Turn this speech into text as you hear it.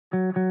Hey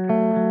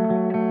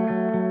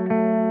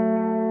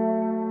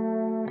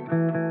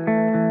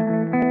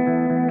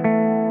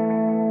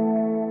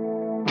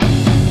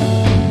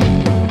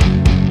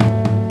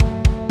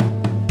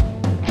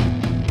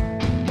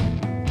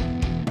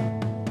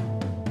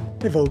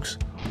folks,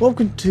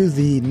 welcome to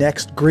the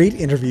next great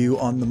interview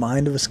on The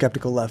Mind of a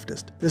Skeptical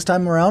Leftist. This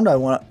time around,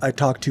 I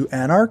talked to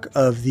Anark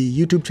of the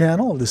YouTube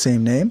channel of the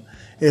same name.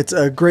 It's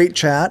a great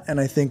chat, and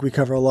I think we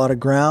cover a lot of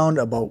ground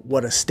about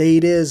what a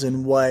state is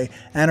and why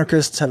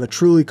anarchists have a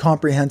truly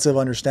comprehensive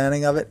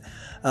understanding of it.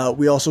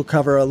 We also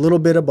cover a little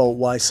bit about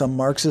why some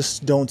Marxists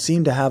don't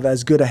seem to have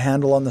as good a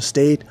handle on the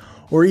state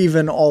or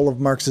even all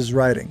of Marx's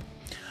writing.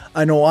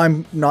 I know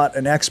I'm not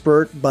an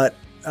expert, but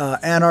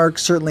Anark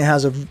certainly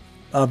has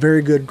a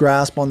very good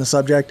grasp on the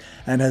subject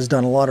and has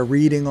done a lot of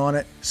reading on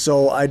it,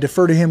 so I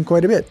defer to him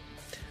quite a bit.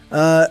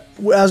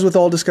 As with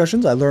all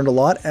discussions, I learned a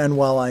lot, and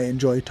while I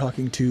enjoy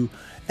talking to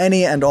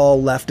any and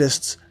all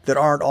leftists that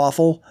aren't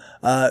awful,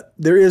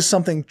 there is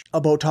something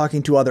about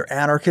talking to other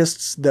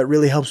anarchists that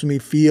really helps me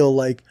feel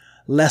like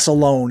less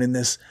alone in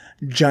this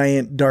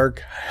giant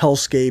dark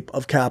hellscape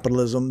of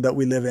capitalism that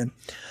we live in.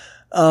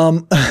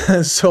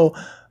 So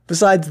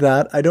besides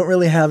that, I don't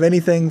really have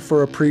anything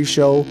for a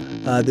pre-show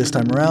this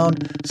time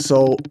around,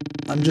 so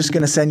I'm just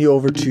going to send you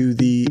over to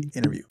the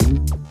interview.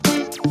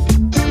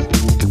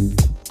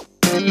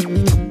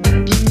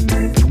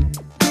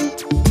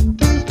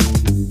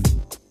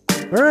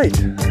 All right.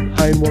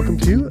 Hi, and welcome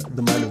to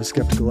The Mind of a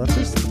Skeptical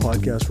Leftist, the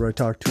podcast where I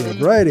talk to a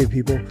variety of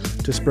people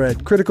to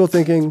spread critical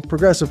thinking,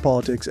 progressive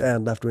politics,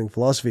 and left-wing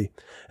philosophy.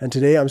 And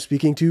today I'm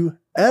speaking to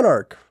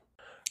Anark.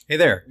 Hey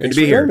there. Thanks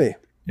to be here. Me.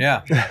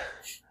 Yeah.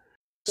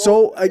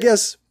 So I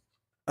guess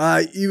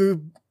you've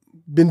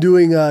been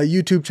doing a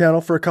YouTube channel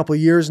for a couple of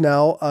years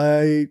now.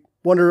 I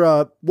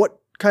wonder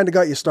what kind of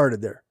got you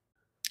started there?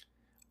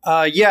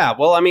 Yeah,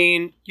 well, I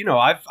mean, you know,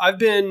 I've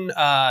been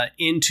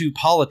into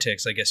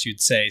politics, I guess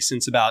you'd say,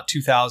 since about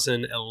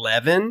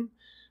 2011.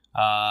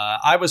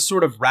 I was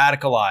sort of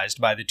radicalized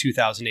by the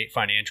 2008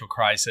 financial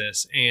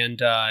crisis, and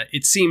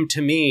it seemed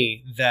to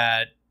me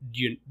that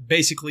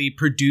basically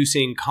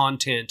producing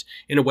content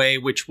in a way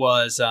which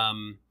was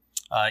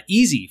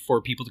easy for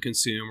people to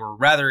consume, or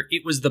rather,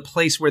 it was the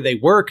place where they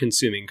were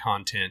consuming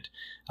content,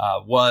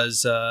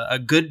 was a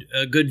good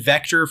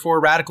vector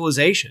for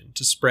radicalization,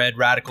 to spread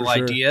radical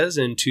ideas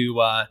and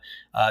to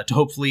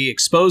hopefully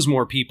expose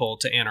more people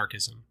to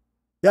anarchism.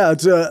 Yeah,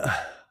 it's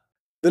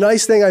the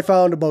nice thing I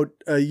found about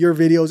your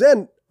videos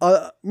and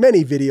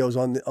many videos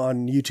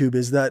on YouTube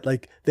is that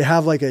like they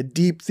have like a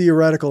deep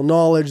theoretical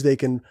knowledge. They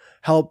can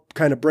help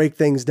kind of break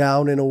things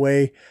down in a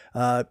way.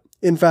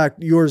 In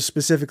fact, yours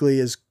specifically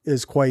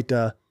is quite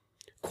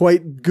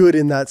good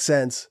in that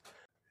sense.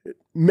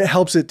 It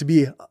helps it to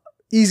be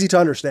easy to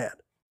understand.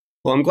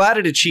 Well, I'm glad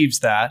it achieves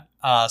that.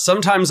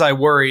 Sometimes I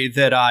worry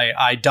that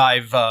I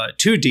dive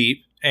too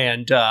deep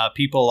and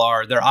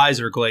their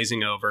eyes are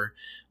glazing over.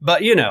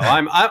 But you know,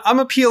 I'm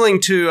appealing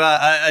to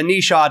a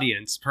niche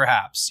audience,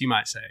 perhaps you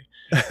might say.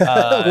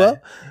 Well,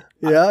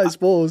 yeah, I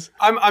suppose.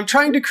 I'm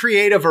trying to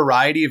create a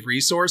variety of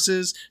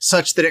resources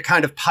such that it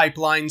kind of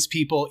pipelines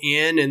people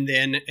in and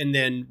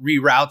then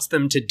reroutes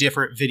them to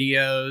different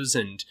videos.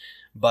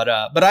 But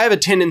I have a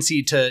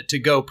tendency to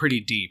go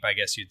pretty deep, I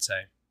guess you'd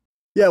say.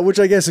 Yeah, which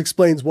I guess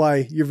explains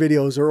why your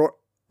videos are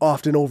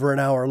often over an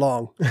hour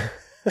long.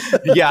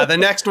 Yeah, the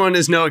next one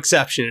is no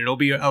exception. It'll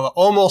be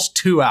almost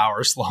 2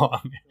 hours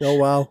long.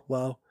 Oh,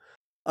 wow.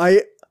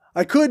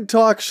 I could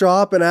talk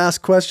shop and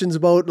ask questions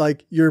about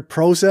like your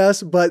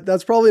process, but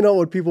that's probably not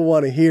what people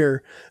want to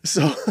hear.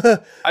 So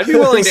I'd be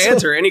willing to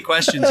answer any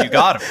questions you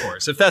got, of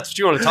course. If that's what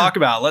you want to talk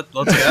about, let's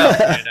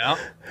go, you know?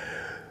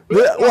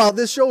 Well,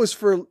 this show is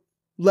for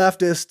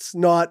leftists,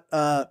 not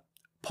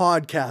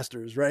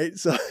podcasters, right?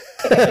 So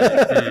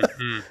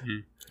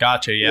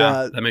Gotcha.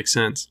 Yeah, that makes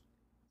sense.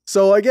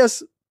 So I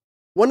guess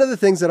one of the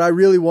things that I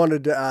really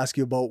wanted to ask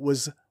you about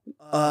was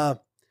the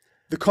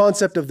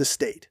concept of the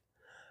state.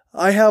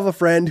 I have a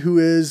friend who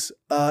is,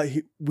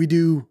 we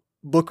do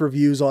book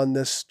reviews on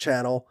this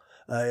channel.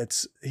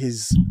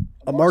 He's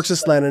a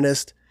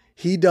Marxist-Leninist.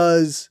 He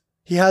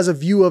has a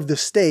view of the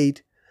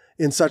state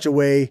in such a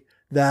way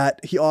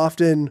that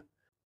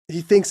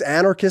he thinks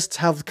anarchists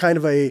have kind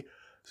of a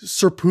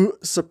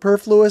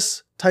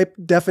superfluous type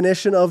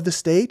definition of the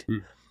state.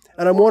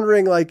 And I'm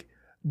wondering, like,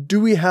 do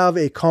we have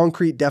a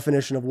concrete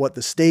definition of what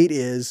the state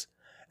is,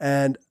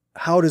 and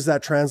how does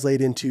that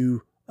translate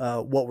into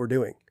what we're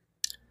doing?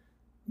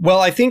 Well,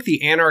 I think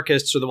the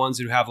anarchists are the ones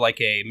who have like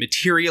a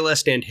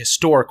materialist and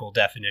historical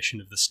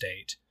definition of the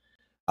state.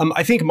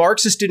 I think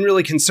Marxists didn't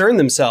really concern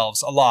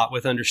themselves a lot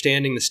with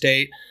understanding the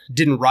state,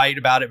 didn't write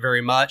about it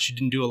very much,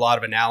 didn't do a lot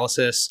of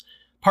analysis,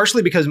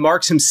 partially because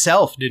Marx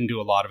himself didn't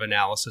do a lot of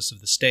analysis of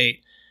the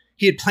state.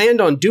 He had planned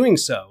on doing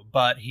so,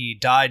 but he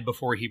died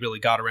before he really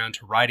got around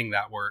to writing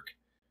that work.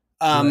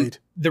 Right.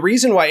 The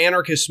reason why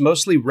anarchists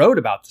mostly wrote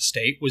about the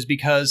state was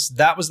because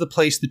that was the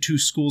place the two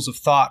schools of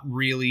thought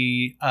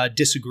really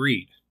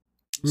disagreed.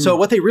 So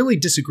what they really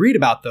disagreed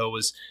about, though,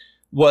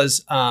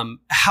 was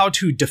how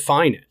to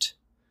define it.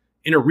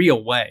 in a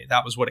real way.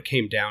 That was what it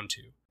came down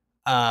to.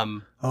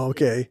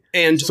 Okay.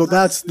 And so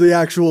that's the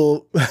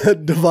actual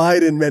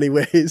divide in many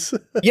ways.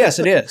 Yes,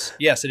 it is.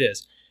 Yes, it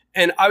is.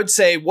 And I would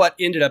say what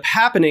ended up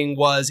happening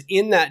was,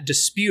 in that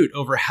dispute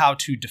over how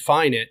to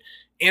define it,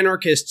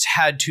 anarchists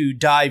had to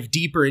dive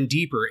deeper and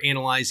deeper,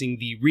 analyzing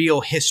the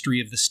real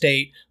history of the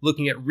state,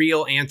 looking at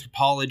real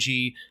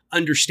anthropology,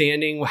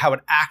 understanding how it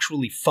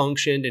actually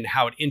functioned and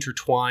how it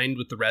intertwined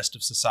with the rest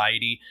of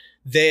society.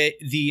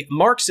 The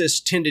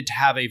Marxists tended to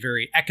have a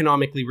very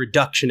economically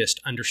reductionist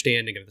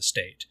understanding of the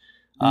state.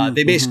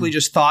 They basically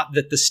just thought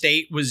that the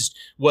state was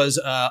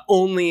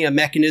only a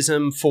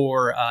mechanism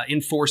for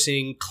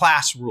enforcing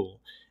class rule.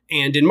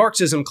 And in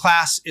Marxism,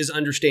 class is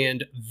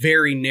understood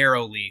very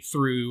narrowly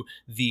through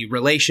the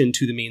relation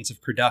to the means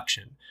of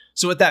production.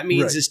 So what that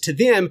means is, to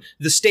them,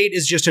 the state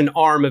is just an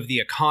arm of the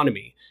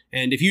economy.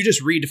 And if you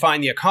just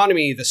redefine the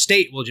economy, the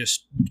state will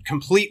just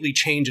completely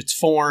change its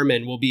form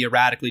and will be a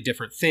radically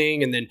different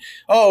thing. And then,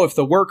 if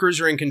the workers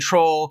are in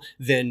control,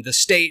 then the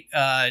state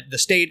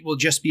will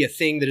just be a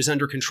thing that is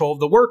under control of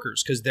the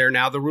workers, because they're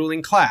now the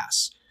ruling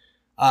class.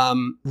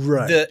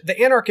 The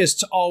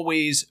anarchists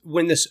always,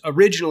 when this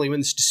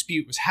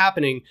dispute was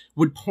happening,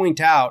 would point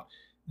out,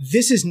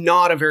 this is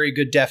not a very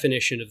good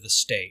definition of the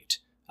state.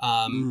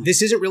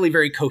 This isn't really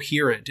very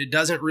coherent. It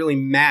doesn't really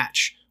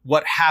match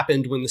what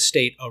happened when the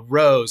state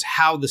arose,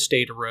 how the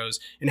state arose,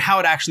 and how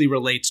it actually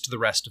relates to the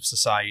rest of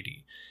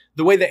society.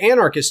 The way the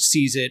anarchist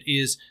sees it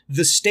is,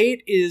 the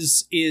state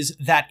is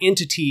that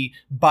entity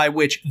by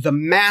which the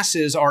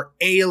masses are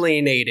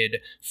alienated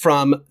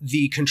from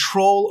the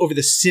control over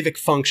the civic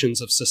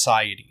functions of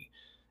society.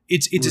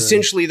 It's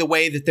essentially the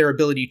way that their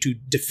ability to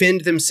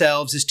defend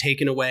themselves is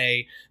taken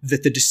away,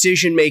 that the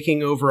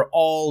decision-making over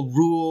all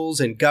rules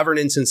and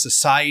governance in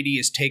society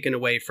is taken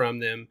away from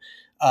them.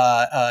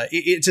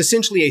 It's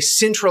essentially a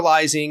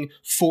centralizing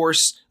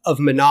force of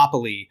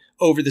monopoly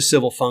over the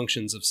civil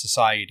functions of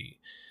society.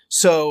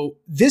 So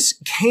this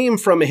came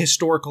from a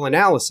historical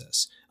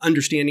analysis,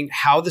 understanding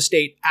how the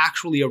state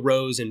actually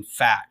arose in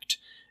fact.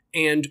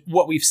 And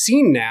what we've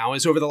seen now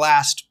is, over the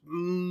last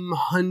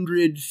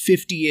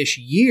 150-ish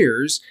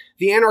years,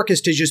 the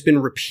anarchist has just been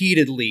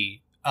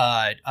repeatedly,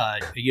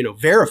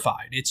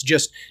 verified. It's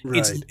just,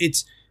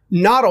 it's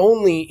not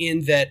only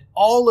in that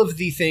all of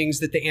the things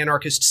that the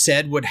anarchists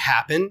said would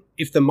happen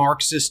if the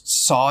Marxists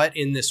saw it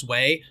in this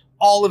way,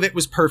 all of it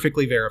was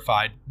perfectly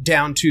verified,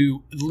 down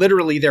to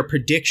literally their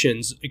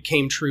predictions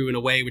came true in a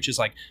way which is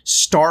like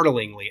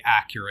startlingly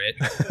accurate.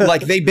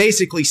 Like, they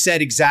basically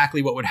said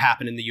exactly what would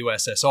happen in the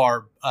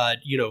USSR,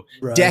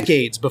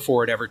 decades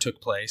before it ever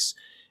took place.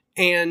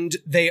 And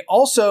they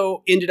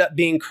also ended up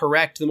being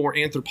correct, the more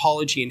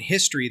anthropology and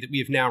history that we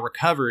have now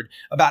recovered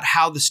about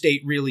how the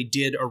state really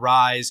did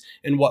arise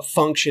and what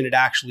function it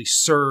actually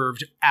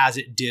served as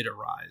it did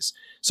arise.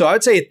 So I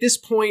would say, at this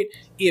point,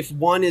 if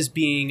one is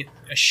being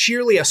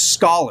sheerly a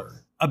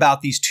scholar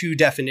about these two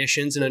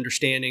definitions and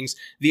understandings,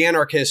 the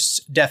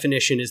anarchist's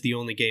definition is the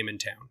only game in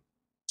town.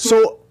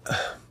 So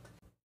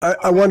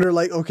I wonder,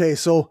 like, okay,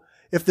 so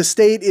if the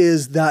state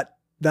is that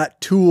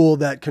tool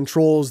that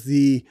controls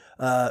the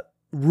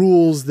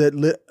rules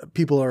that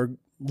people are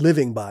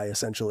living by,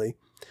 essentially,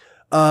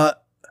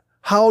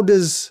 how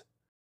does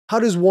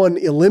one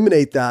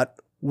eliminate that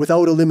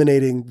without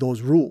eliminating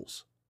those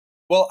rules?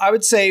 Well, I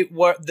would say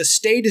what the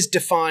state is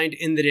defined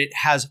in that it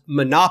has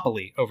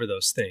monopoly over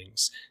those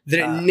things, that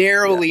it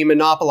narrowly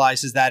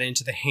monopolizes that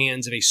into the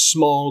hands of a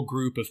small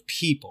group of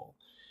people.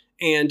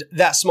 And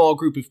that small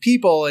group of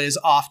people is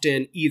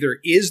often either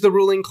is the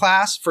ruling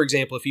class. For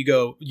example, if you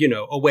go,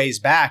 a ways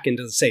back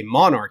into, say,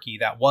 monarchy,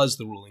 that was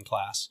the ruling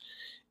class.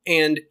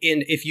 And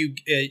if you,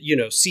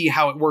 see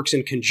how it works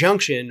in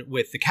conjunction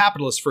with the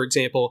capitalists, for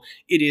example,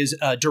 it is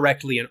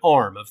directly an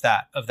arm of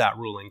that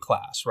ruling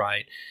class,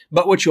 right?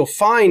 But what you'll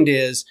find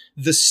is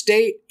the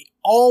state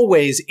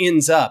always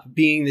ends up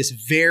being this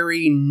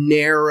very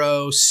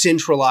narrow,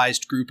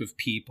 centralized group of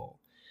people.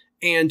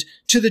 And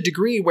to the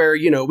degree where,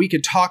 we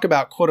could talk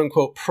about quote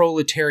unquote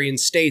proletarian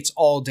states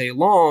all day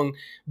long,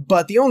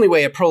 but the only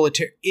way a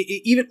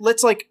even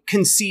let's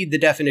concede the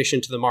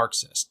definition to the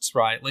Marxists,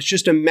 right? Let's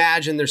just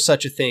imagine there's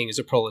such a thing as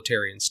a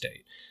proletarian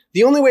state.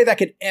 The only way that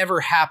could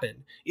ever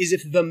happen is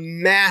if the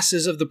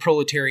masses of the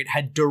proletariat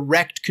had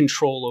direct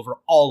control over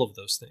all of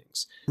those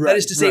things. That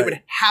is to say, it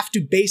would have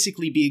to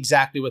basically be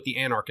exactly what the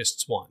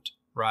anarchists want,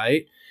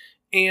 right?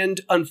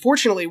 And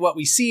unfortunately, what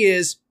we see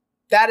is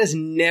that has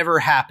never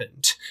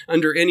happened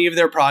under any of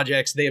their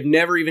projects. They have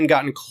never even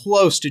gotten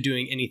close to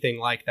doing anything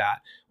like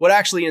that. What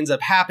actually ends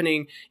up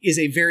happening is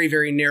a very,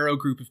 very narrow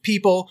group of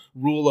people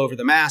rule over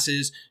the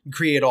masses,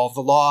 create all of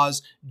the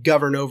laws,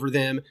 govern over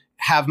them,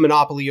 have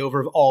monopoly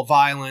over all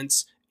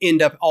violence,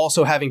 end up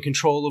also having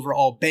control over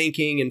all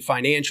banking and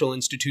financial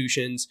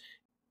institutions.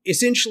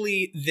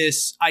 Essentially,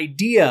 this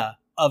idea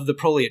of the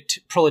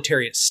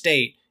proletariat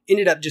state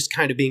ended up just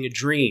kind of being a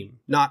dream,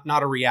 not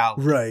a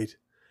reality. Right.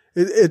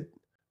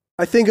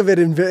 I think of it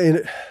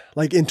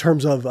in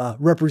terms of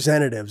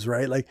representatives,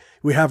 right? Like,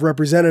 we have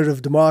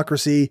representative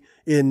democracy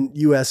in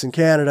US and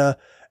Canada,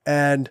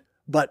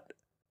 but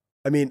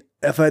I mean,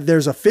 if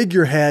there's a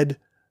figurehead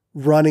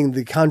running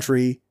the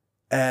country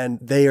and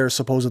they are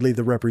supposedly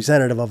the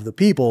representative of the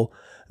people,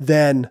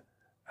 then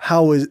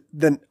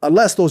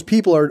unless those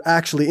people are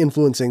actually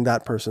influencing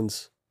that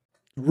person's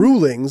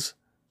rulings,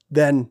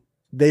 then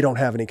they don't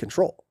have any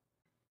control.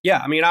 Yeah,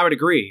 I mean, I would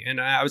agree.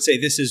 And I would say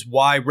this is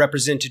why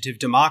representative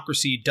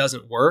democracy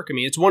doesn't work. I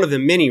mean, it's one of the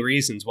many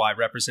reasons why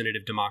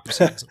representative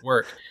democracy doesn't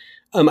work.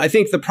 I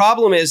think the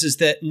problem is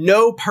that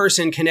no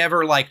person can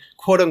ever, like,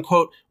 quote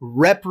unquote,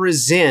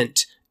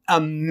 represent a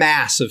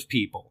mass of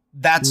people.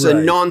 That's a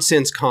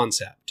nonsense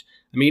concept.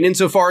 I mean,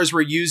 insofar as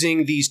we're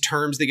using these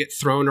terms that get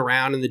thrown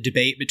around in the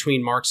debate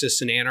between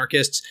Marxists and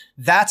anarchists,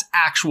 that's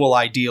actual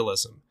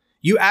idealism.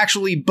 You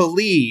actually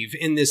believe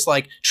in this,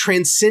 like,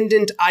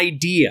 transcendent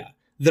idea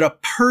that a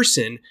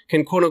person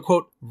can, quote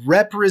unquote,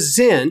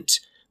 represent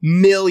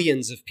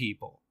millions of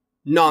people.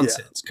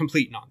 Nonsense,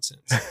 complete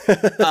nonsense.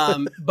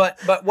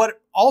 But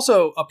what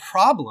also a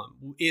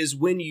problem is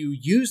when you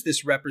use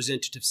this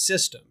representative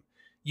system,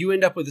 you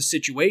end up with a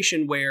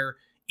situation where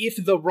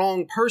if the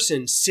wrong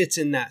person sits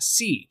in that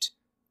seat,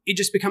 it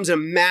just becomes a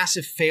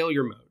massive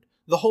failure mode.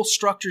 The whole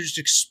structure just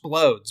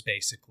explodes,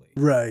 basically.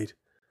 Right.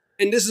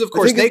 And this is, of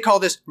course, they call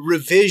this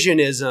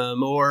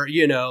revisionism, or,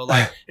 you know,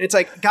 like, and it's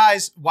like,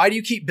 guys, why do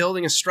you keep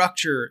building a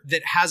structure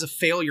that has a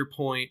failure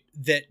point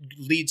that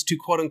leads to,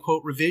 quote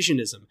unquote,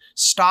 revisionism?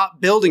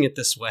 Stop building it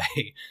this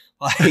way.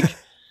 Like,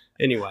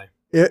 anyway.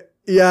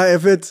 Yeah.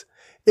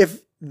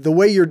 If the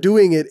way you're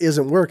doing it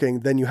isn't working,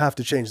 then you have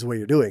to change the way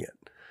you're doing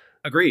it.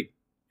 Agreed.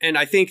 And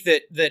I think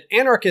that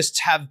anarchists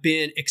have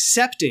been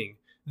accepting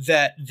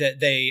that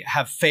they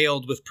have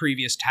failed with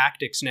previous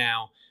tactics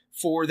now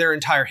for their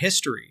entire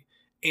history.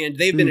 And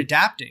they've been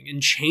adapting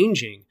and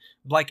changing.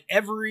 Like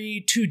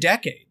every 2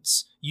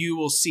 decades, you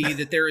will see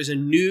that there is a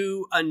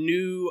new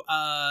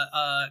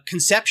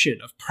conception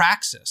of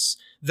praxis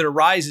that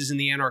arises in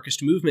the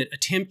anarchist movement,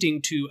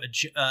 attempting to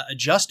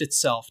adjust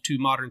itself to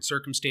modern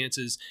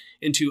circumstances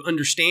and to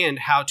understand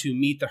how to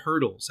meet the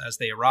hurdles as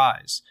they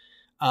arise.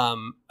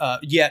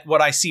 Yet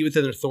what I see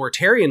within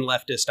authoritarian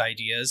leftist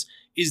ideas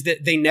is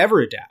that they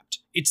never adapt.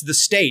 It's the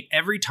state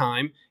every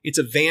time. It's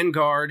a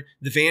vanguard.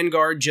 The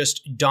vanguard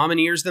just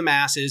domineers the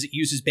masses. It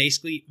uses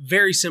basically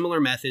very similar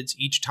methods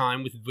each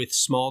time with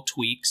small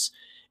tweaks.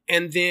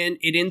 And then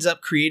it ends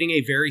up creating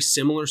a very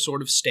similar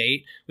sort of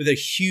state with a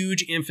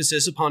huge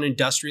emphasis upon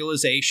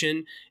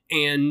industrialization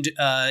and,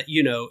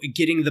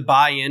 getting the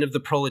buy-in of the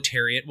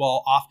proletariat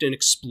while often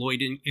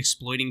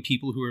exploiting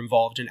people who are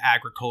involved in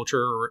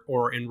agriculture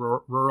or in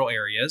rural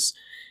areas,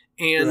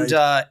 and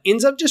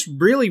ends up just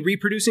really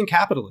reproducing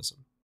capitalism.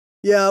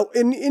 Yeah,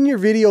 in your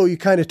video, you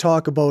kind of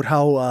talk about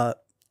how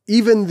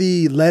even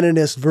the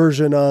Leninist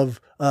version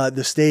of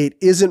the state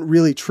isn't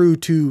really true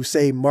to,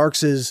 say,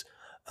 Marx's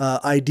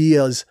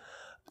ideas.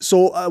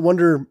 So I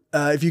wonder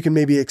if you can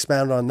maybe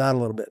expound on that a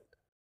little bit.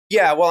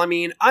 Yeah, well, I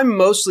mean, I'm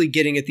mostly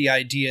getting at the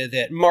idea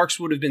that Marx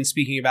would have been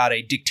speaking about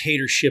a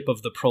dictatorship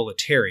of the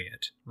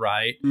proletariat,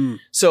 right?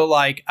 So,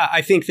 like,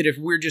 I think that if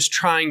we're just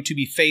trying to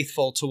be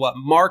faithful to what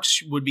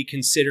Marx would be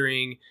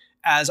considering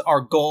as our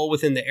goal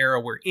within the era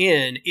we're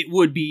in, it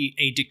would be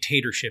a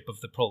dictatorship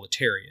of the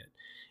proletariat.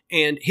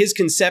 And his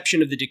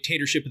conception of the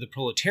dictatorship of the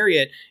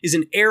proletariat is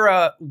an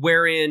era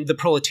wherein the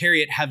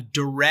proletariat have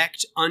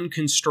direct,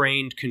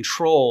 unconstrained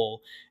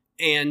control,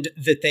 and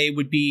that they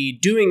would be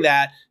doing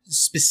that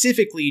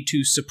specifically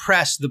to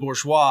suppress the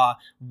bourgeois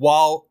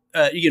while,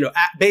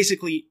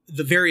 basically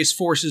the various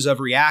forces of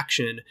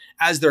reaction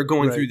as they're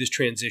going through this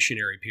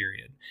transitionary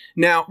period.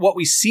 Now, what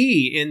we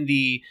see in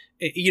the,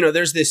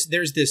 there's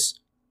this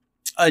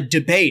a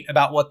debate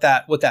about what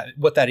that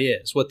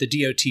is, what the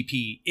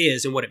DOTP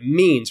is and what it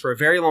means. For a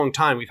very long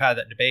time, we've had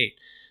that debate.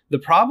 The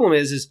problem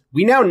is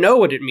we now know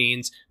what it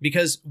means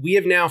because we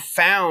have now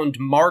found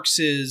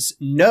Marx's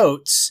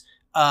notes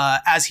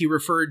as he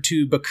referred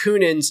to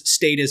Bakunin's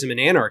statism and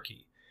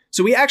anarchy.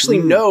 So we actually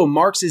know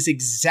Marx's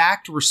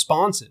exact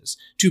responses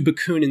to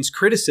Bakunin's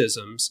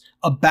criticisms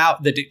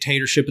about the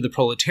dictatorship of the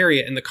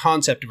proletariat and the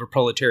concept of a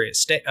proletarian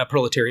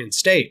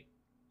state.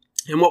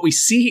 And what we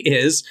see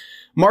is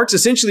Marx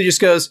essentially just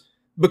goes,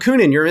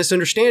 Bakunin, you're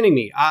misunderstanding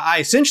me. I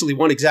essentially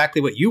want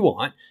exactly what you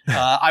want.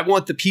 I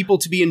want the people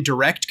to be in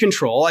direct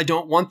control. I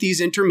don't want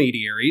these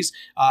intermediaries.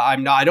 I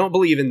don't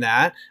believe in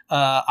that.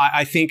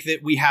 I think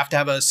that we have to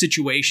have a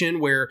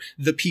situation where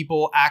the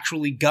people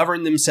actually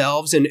govern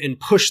themselves and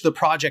push the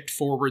project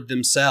forward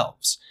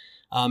themselves.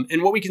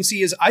 And what we can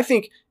see is, I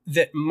think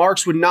that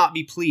Marx would not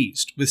be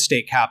pleased with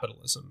state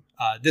capitalism.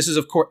 This is,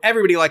 of course,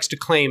 everybody likes to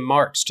claim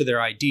Marx to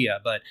their idea,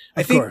 but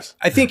I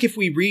think if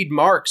we read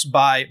Marx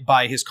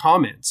by his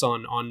comments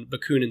on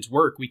Bakunin's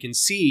work, we can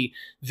see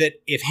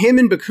that if him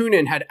and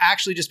Bakunin had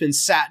actually just been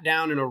sat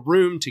down in a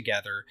room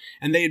together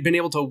and they had been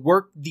able to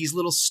work these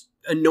little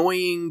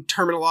annoying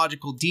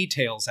terminological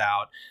details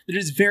out, that it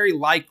is very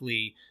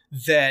likely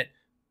that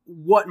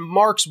what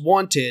Marx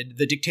wanted,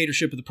 the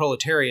dictatorship of the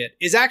proletariat,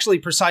 is actually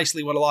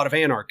precisely what a lot of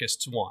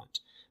anarchists want.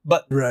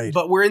 But Right.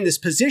 but we're in this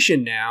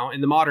position now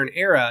in the modern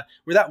era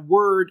where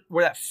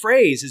that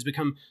phrase has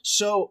become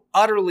so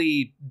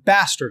utterly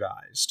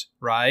bastardized,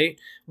 right?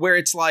 Where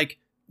it's like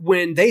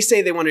when they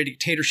say they want a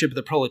dictatorship of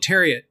the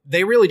proletariat,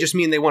 they really just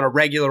mean they want a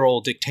regular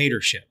old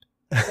dictatorship.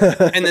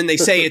 And then they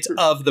say it's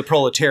of the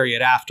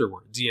proletariat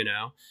afterwards, you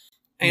know?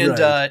 And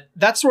Right.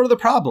 that's sort of the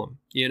problem,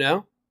 you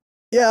know?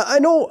 Yeah, I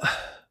know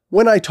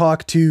when I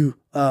talk to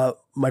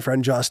my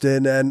friend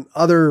Justin and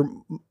other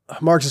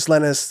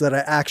Marxist-Leninists that I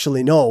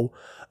actually know,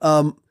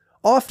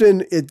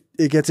 often it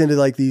gets into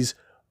like these,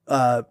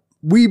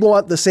 we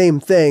want the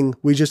same thing,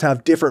 we just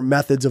have different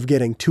methods of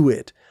getting to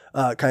it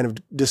kind of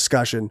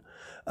discussion.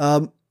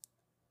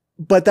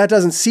 But that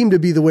doesn't seem to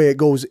be the way it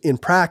goes in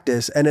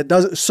practice. And it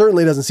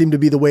certainly doesn't seem to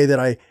be the way that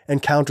I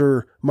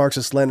encounter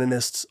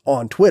Marxist-Leninists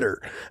on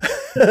Twitter.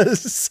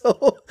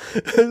 So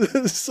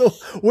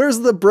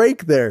where's the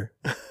break there?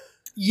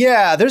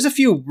 Yeah, there's a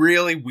few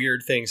really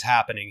weird things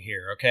happening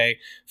here, okay?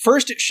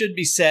 First, it should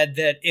be said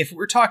that if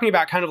we're talking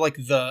about kind of like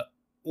the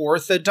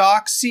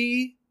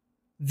orthodoxy,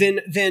 then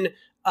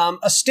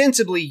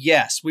ostensibly,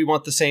 yes, we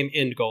want the same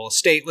end goal, a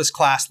stateless,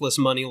 classless,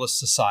 moneyless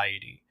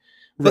society.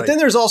 But then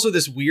there's also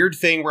this weird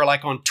thing where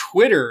like on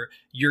Twitter,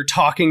 you're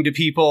talking to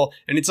people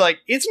and it's like,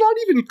 it's not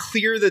even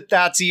clear that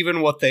that's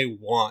even what they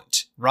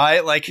want,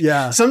 right? Like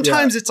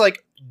sometimes it's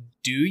like,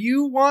 do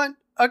you want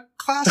a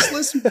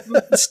classless,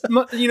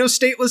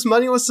 stateless,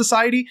 moneyless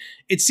society?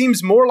 It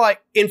seems more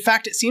like, in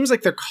fact, it seems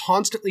like they're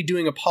constantly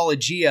doing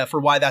apologia for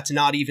why that's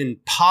not even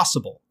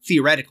possible,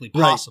 theoretically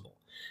possible,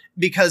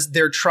 because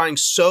they're trying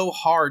so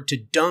hard to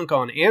dunk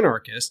on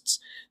anarchists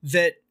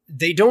that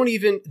they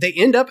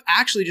end up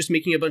actually just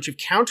making a bunch of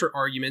counter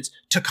arguments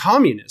to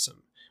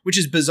communism, which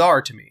is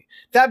bizarre to me.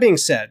 That being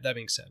said,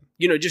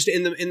 just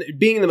in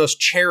being the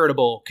most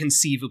charitable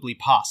conceivably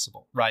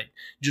possible, right?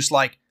 Just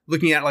like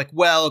looking at like,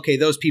 well, okay,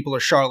 those people are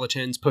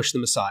charlatans, push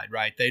them aside,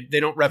 right? They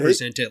don't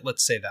represent it.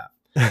 Let's say that.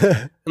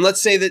 And let's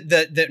say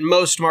that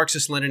most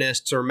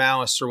Marxist-Leninists or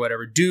Maoists or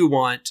whatever do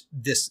want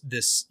this,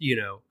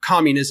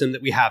 communism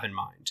that we have in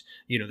mind.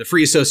 The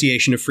free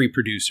association of free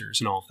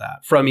producers and all of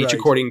that, from each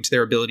according to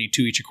their ability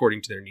to each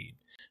according to their need.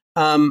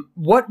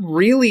 What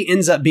really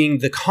ends up being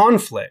the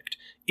conflict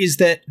is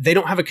that they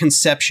don't have a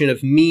conception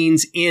of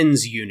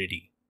means-ends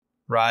unity,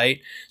 right?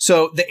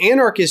 So the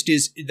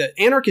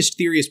anarchist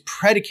theory is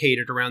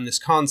predicated around this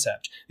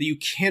concept that you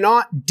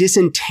cannot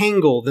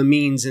disentangle the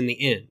means and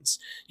the ends.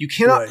 You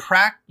cannot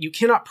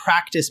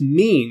practice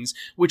means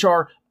which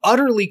are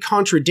utterly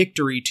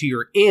contradictory to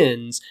your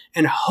ends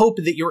and hope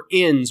that your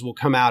ends will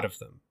come out of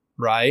them.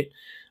 Right.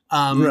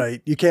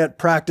 Right. You can't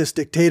practice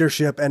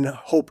dictatorship and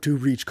hope to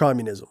reach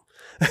communism.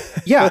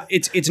 Yeah,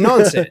 it's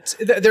nonsense.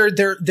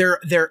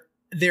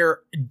 They're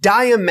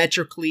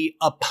diametrically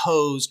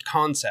opposed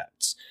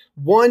concepts.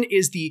 One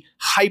is the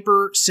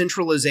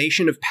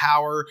hyper-centralization of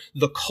power,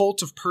 the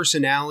cult of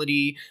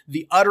personality,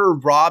 the utter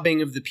robbing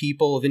of the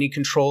people of any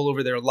control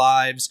over their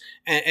lives,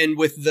 and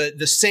with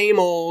the same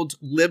old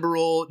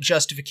liberal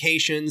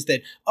justifications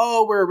that,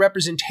 oh, we're a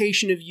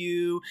representation of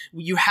you,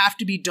 you have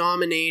to be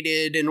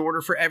dominated in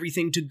order for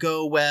everything to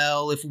go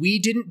well. If we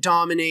didn't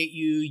dominate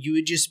you, you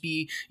would just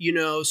be,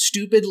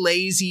 stupid,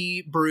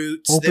 lazy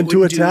brutes open that to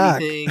wouldn't attack.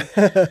 do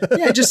anything.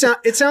 Yeah,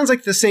 it sounds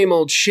like the same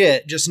old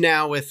shit, just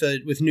now with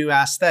new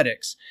aesthetics.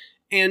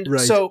 And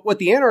so what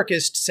the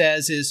anarchist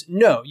says is,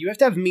 no, you have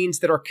to have means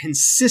that are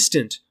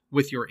consistent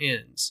with your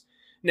ends.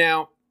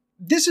 Now,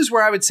 this is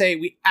where I would say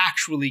we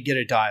actually get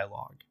a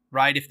dialogue,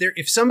 right?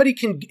 If somebody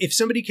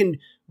can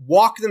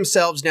walk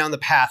themselves down the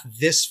path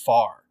this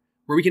far,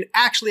 where we can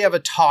actually have a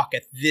talk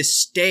at this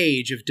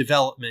stage of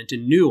development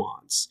and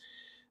nuance,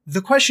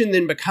 the question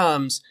then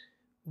becomes,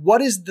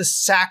 what is the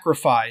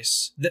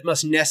sacrifice that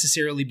must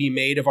necessarily be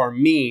made of our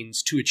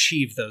means to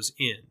achieve those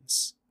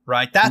ends?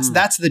 Right?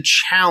 That's the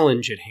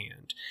challenge at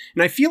hand.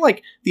 And I feel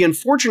like the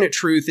unfortunate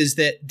truth is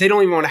that they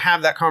don't even want to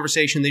have that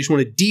conversation. They just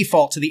want to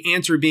default to the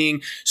answer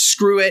being,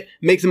 screw it,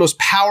 make the most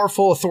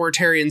powerful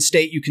authoritarian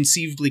state you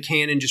conceivably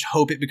can and just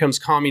hope it becomes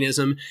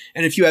communism.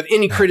 And if you have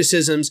any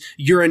criticisms,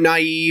 you're a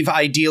naive,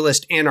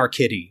 idealist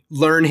anarchitty.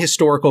 Learn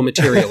historical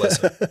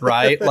materialism,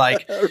 right?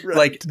 Like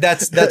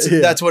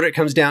that's what it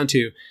comes down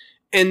to.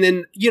 And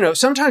then,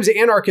 sometimes the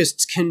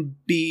anarchists can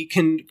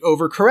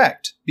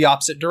overcorrect the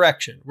opposite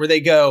direction, where they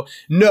go,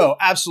 no,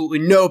 absolutely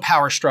no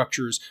power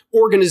structures.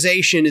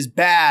 Organization is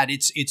bad.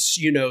 It's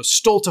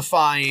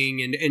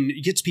stultifying and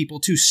gets people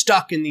too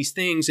stuck in these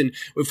things. And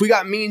if we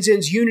got means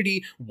ends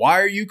unity,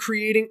 why are you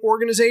creating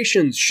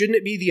organizations? Shouldn't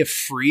it be the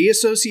free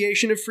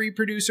association of free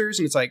producers?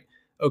 And it's like,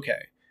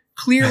 okay,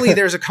 clearly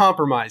there's a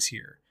compromise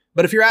here.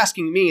 But if you're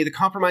asking me, the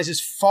compromise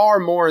is far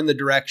more in the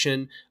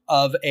direction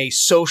of a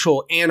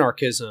social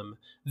anarchism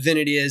than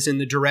it is in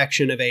the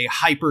direction of a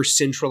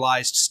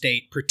hyper-centralized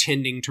state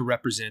pretending to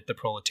represent the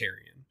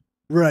proletarian.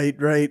 Right.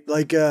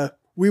 Like,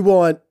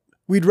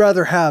 we'd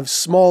rather have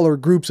smaller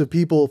groups of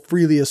people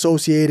freely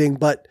associating,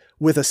 but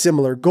with a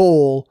similar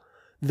goal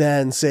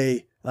than,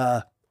 say,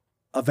 a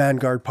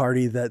vanguard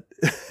party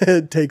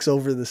that takes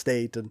over the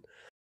state and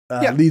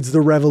leads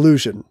the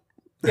revolution.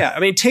 Yeah,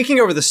 I mean, taking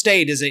over the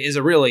state is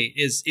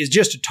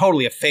just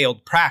totally a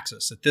failed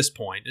praxis at this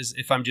point.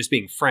 If I'm just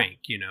being frank,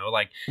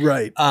 like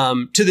right.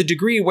 To the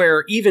degree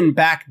where even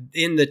back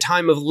in the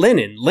time of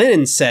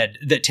Lenin said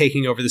that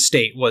taking over the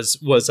state was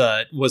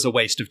a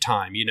waste of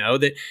time.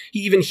 That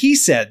he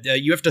said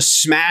you have to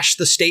smash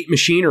the state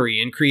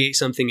machinery and create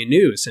something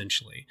anew,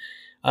 essentially.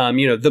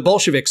 The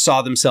Bolsheviks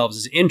saw themselves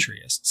as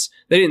intraists.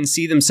 They didn't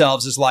see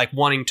themselves as like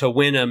wanting to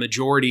win a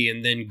majority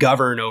and then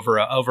govern over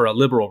a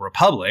liberal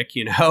republic.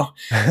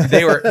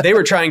 They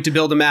were trying to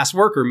build a mass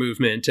worker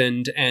movement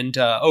and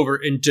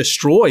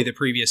destroy the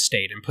previous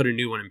state and put a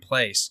new one in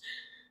place.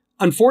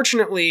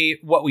 Unfortunately,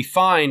 what we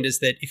find is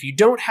that if you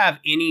don't have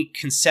any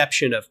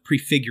conception of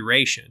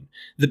prefiguration,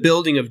 the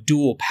building of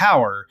dual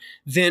power,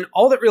 then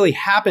all that really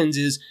happens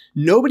is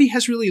nobody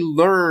has really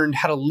learned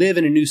how to live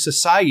in a new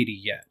society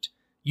yet.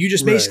 You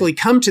just basically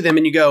come to them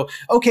and you go,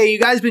 okay, you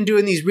guys been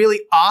doing these really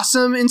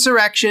awesome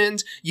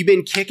insurrections. You've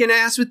been kicking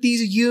ass with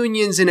these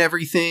unions and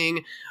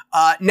everything.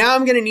 Now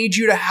I'm going to need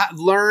you to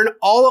learn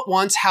all at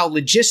once how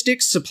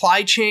logistics,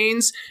 supply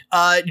chains,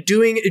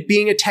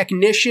 being a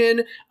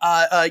technician,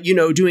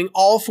 doing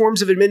all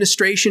forms of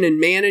administration and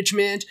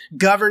management,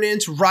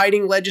 governance,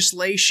 writing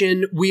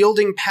legislation,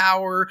 wielding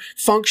power,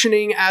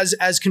 functioning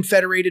as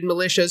confederated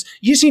militias.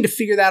 You just need to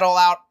figure that all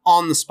out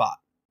on the spot.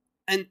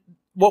 And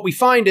what we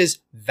find is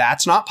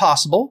that's not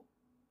possible.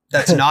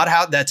 That's not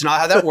how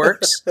that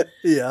works.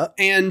 Yeah.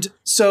 And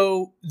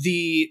so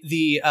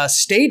the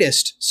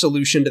statist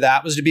solution to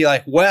that was to be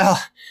like,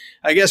 well,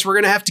 I guess we're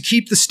going to have to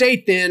keep the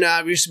state then.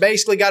 We just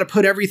basically got to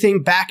put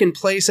everything back in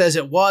place as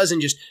it was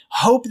and just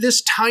hope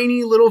this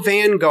tiny little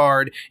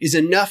vanguard is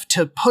enough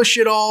to push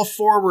it all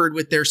forward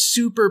with their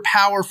super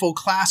powerful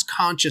class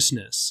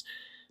consciousness.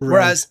 Right.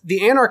 Whereas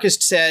the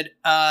anarchist said,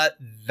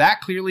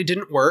 that clearly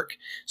didn't work.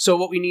 So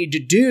what we need to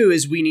do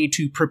is we need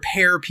to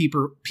prepare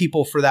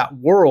people for that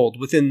world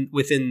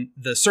within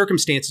the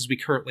circumstances we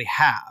currently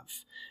have.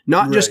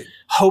 Not just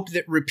hope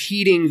that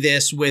repeating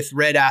this with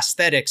red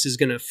aesthetics is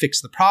going to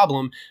fix the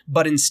problem,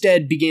 but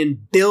instead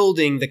begin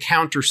building the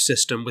counter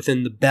system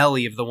within the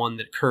belly of the one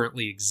that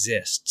currently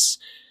exists.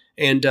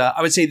 And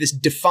I would say this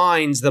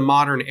defines the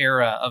modern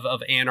era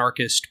of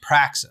anarchist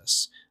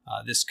praxis.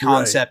 This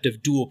concept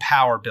of dual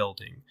power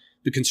building,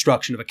 the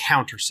construction of a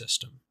counter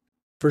system.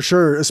 For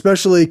sure,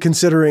 especially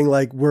considering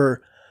like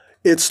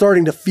it's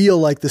starting to feel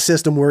like the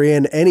system we're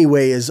in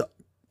anyway is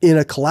in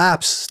a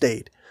collapse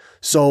state.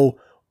 So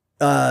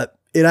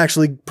it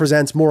actually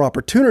presents more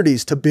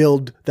opportunities to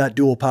build that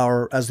dual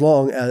power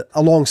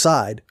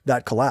alongside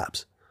that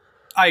collapse.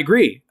 I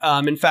agree.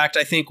 In fact,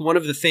 I think one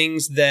of the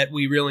things that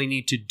we really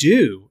need to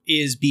do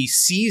is be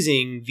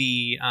seizing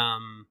we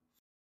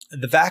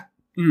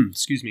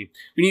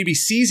need to be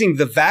seizing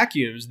the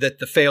vacuums that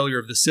the failure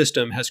of the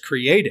system has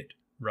created,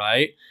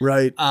 right?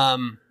 Right.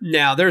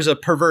 Now, there's a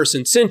perverse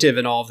incentive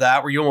in all of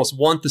that where you almost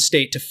want the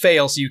state to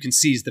fail so you can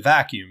seize the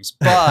vacuums.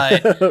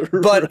 But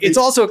but it's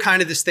also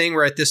kind of this thing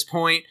where at this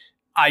point,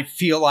 I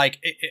feel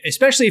like,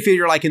 especially if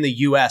you're like in the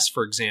US,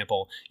 for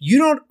example, you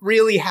don't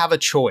really have a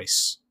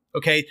choice,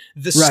 okay?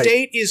 The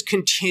state is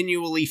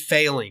continually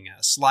failing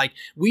us. Like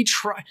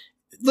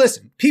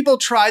people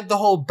tried the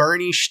whole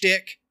Bernie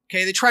shtick.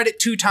 Okay, they tried it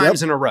 2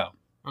 times in a row.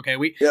 Okay,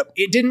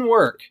 it didn't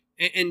work,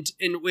 and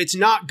it's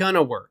not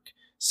gonna work.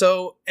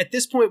 So at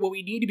this point, what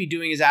we need to be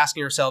doing is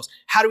asking ourselves,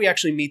 how do we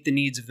actually meet the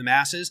needs of the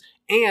masses?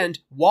 And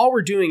while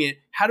we're doing it,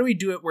 how do we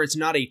do it where it's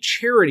not a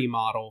charity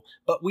model,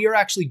 but we are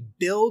actually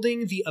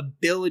building the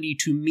ability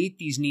to meet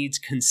these needs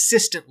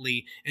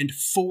consistently and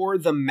for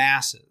the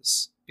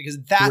masses? Because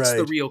that's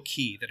the real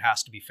key that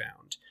has to be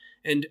found.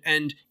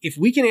 And if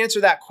we can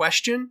answer that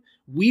question,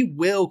 we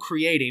will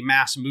create a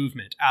mass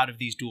movement out of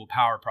these dual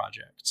power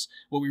projects.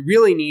 What we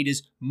really need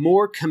is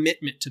more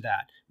commitment to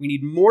that. We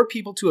need more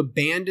people to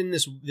abandon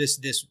this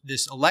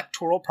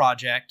electoral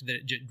project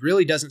that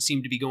really doesn't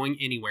seem to be going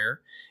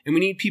anywhere. And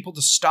we need people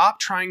to stop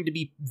trying to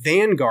be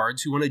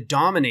vanguards who want to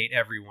dominate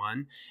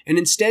everyone and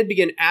instead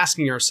begin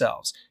asking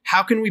ourselves,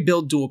 how can we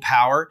build dual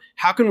power?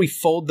 How can we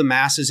fold the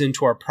masses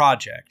into our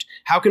project?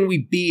 How can we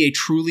be a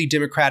truly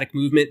democratic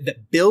movement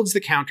that builds the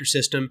counter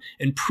system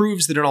and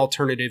proves that an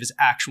alternative is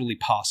actually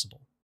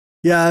possible?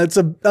 Yeah,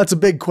 that's a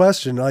big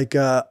question. Like,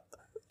 I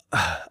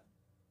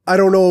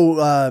don't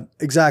know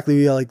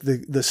exactly like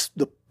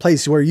the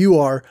place where you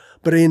are,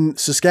 but in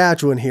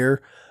Saskatchewan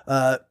here,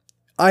 I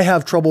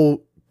have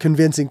trouble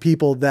convincing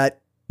people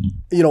that,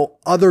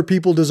 other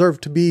people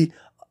deserve to be,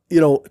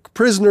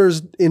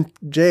 prisoners in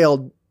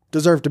jail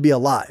deserve to be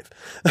alive.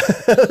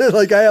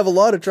 Like I have a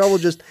lot of trouble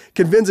just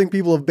convincing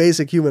people of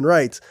basic human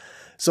rights.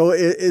 So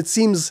it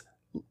seems,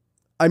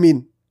 I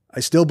mean, I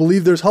still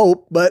believe there's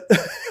hope, but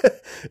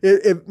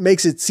it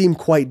makes it seem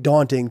quite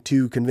daunting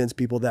to convince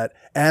people that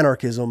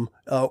anarchism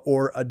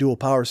or a dual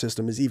power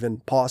system is even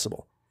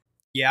possible.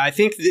 Yeah, I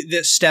think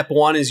that step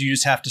one is you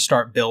just have to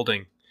start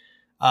building.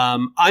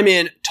 I'm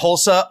in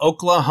Tulsa,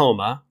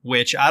 Oklahoma,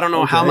 which I don't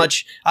know how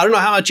much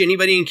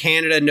anybody in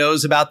Canada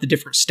knows about the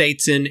different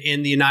states in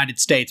the United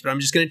States, but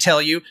I'm just going to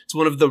tell you, it's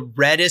one of the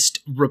reddest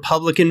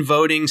Republican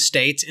voting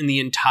states in the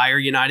entire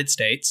United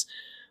States.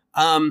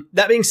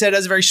 That being said, it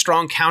has a very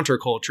strong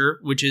counterculture,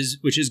 which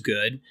is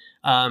good.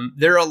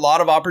 There are a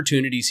lot of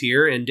opportunities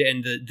here, and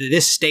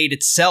this state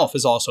itself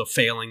is also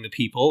failing the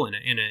people in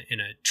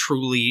a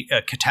truly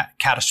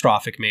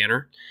catastrophic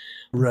manner.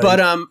 Right.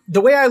 But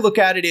the way I look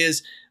at it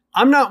is,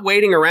 I'm not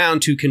waiting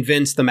around to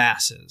convince the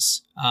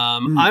masses.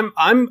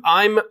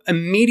 I'm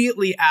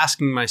immediately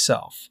asking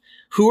myself,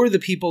 who are the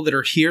people that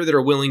are here that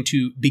are willing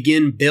to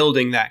begin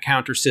building that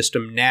counter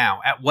system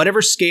now at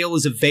whatever scale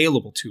is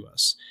available to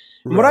us?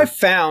 And what I've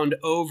found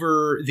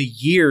over the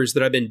years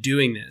that I've been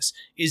doing this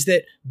is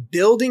that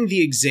building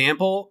the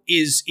example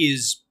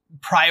is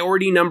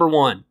priority number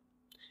one.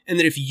 And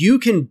that if you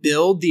can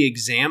build the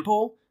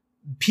example,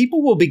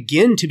 people will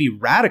begin to be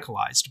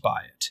radicalized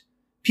by it.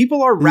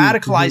 People are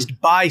radicalized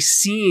by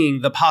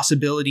seeing the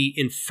possibility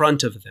in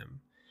front of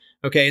them.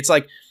 Okay, it's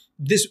like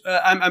this.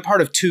 I'm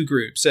part of two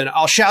groups, and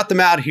I'll shout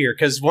them out here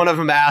because one of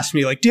them asked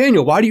me, like,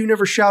 Daniel, why do you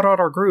never shout out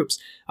our groups?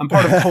 I'm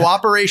part of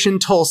Cooperation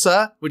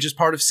Tulsa, which is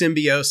part of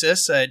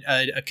Symbiosis,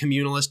 a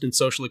communalist and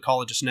social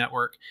ecologist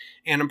network,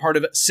 and I'm part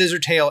of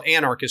Scissortail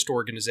Anarchist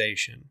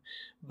organization.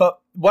 But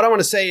what I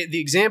want to say,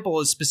 the example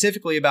is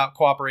specifically about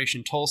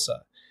Cooperation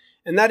Tulsa,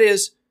 and that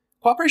is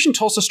Cooperation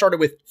Tulsa started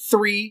with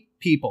 3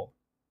 people.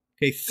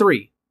 Okay,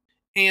 3.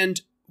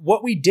 And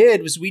what we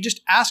did was we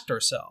just asked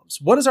ourselves,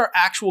 what is our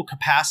actual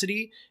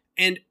capacity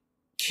and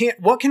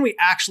what can we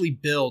actually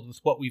build with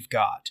what we've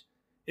got?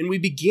 And we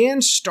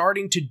began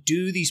starting to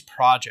do these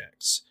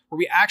projects where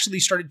we actually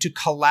started to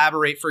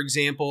collaborate, for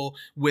example,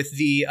 with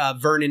the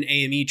Vernon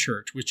AME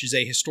Church, which is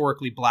a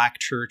historically black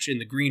church in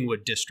the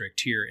Greenwood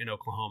district here in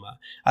Oklahoma.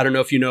 I don't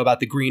know if you know about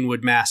the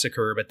Greenwood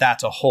Massacre, but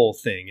that's a whole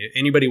thing.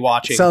 Anybody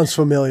watching? Sounds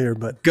familiar,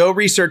 but go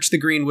research the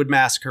Greenwood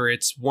Massacre.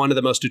 It's one of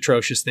the most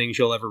atrocious things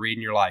you'll ever read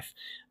in your life.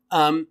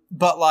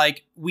 But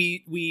like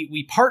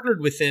we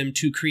partnered with them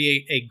to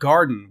create a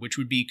garden, which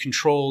would be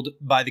controlled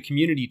by the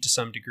community to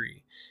some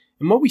degree.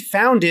 And what we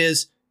found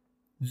is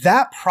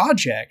that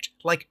project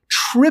like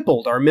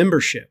tripled our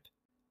membership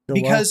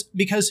because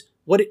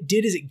what it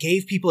did is it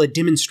gave people a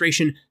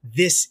demonstration.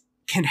 This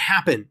can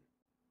happen.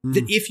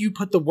 That if you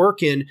put the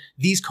work in,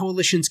 these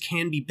coalitions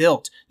can be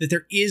built, that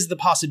there is the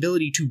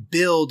possibility to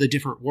build a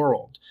different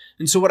world.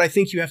 And so what I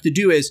think you have to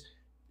do is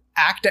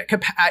act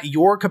at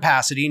your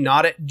capacity,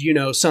 not at,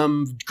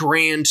 some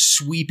grand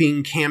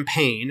sweeping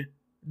campaign.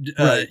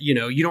 Right.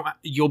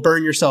 You'll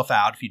burn yourself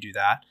out if you do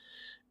that.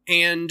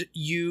 And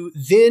you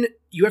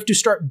have to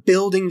start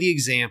building the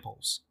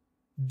examples,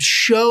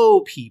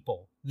 show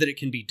people that it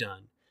can be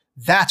done.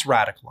 That's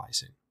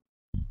radicalizing.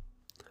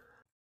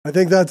 I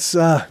think that's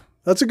a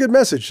good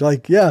message.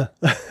 Like, yeah,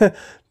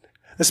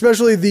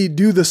 especially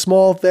do the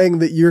small thing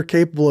that you're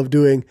capable of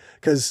doing,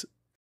 because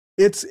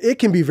it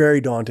can be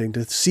very daunting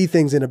to see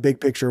things in a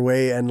big picture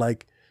way and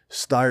like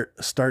start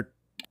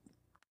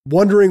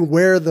wondering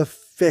where the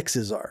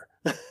fixes are.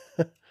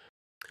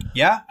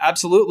 Yeah,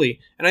 absolutely.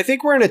 And I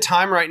think we're in a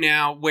time right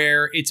now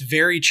where it's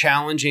very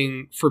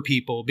challenging for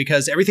people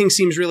because everything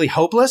seems really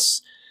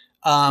hopeless.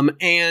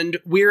 And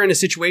we're in a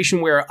situation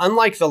where,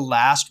 unlike the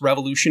last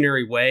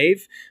revolutionary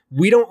wave,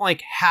 we don't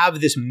like have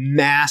this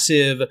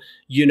massive,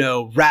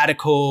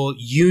 radical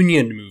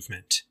union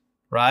movement,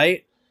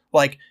 right?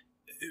 Like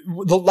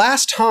the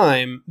last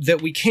time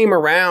that we came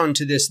around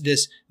to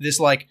this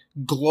like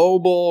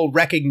global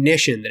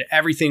recognition that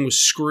everything was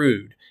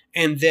screwed,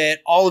 and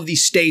that all of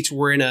these states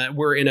were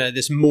in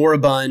this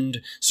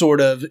moribund sort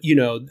of,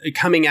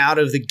 coming out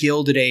of the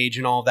Gilded Age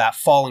and all of that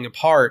falling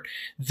apart.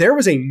 There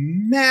was a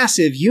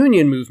massive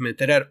union movement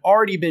that had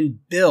already been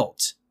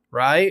built,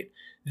 right?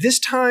 This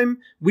time,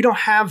 we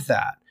don't have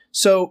that.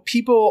 So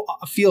people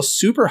feel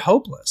super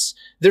hopeless.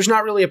 There's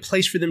not really a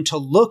place for them to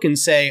look and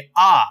say,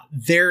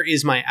 there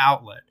is my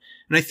outlet.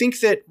 And I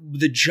think that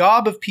the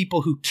job of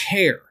people who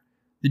care,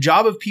 the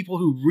job of people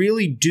who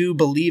really do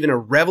believe in a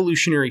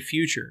revolutionary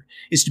future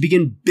is to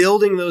begin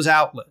building those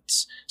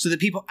outlets so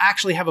that people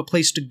actually have a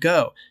place to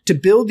go, to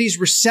build these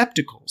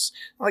receptacles.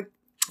 Like,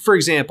 for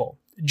example,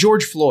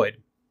 George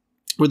Floyd,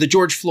 or the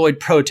George Floyd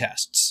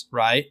protests,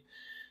 right?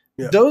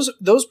 Yeah.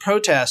 Those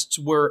protests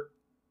were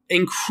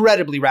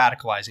incredibly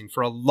radicalizing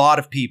for a lot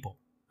of people,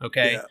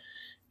 okay? Yeah.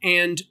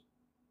 And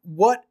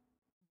what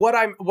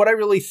I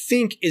really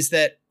think is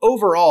that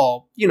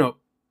overall,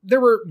 there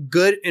were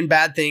good and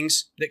bad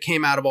things that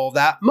came out of all of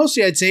that.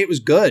 Mostly, I'd say it was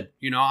good.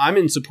 I'm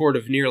in support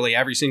of nearly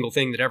every single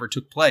thing that ever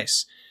took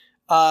place.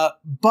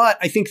 But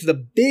I think the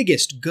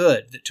biggest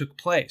good that took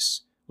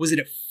place was that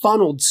it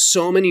funneled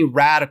so many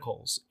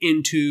radicals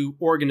into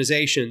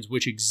organizations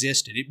which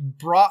existed. It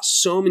brought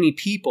so many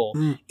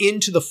people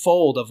into the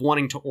fold of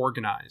wanting to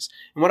organize.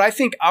 And what I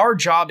think our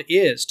job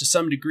is, to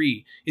some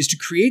degree, is to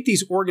create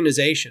these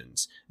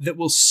organizations that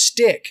will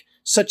stick,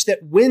 such that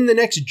when the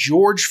next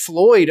George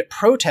Floyd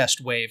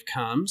protest wave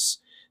comes,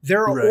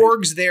 there are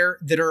orgs there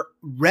that are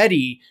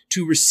ready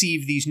to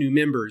receive these new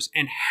members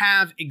and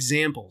have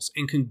examples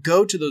and can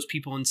go to those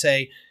people and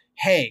say,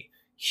 hey,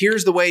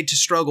 here's the way to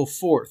struggle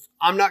forth.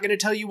 I'm not going to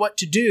tell you what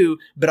to do,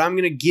 but I'm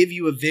going to give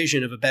you a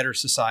vision of a better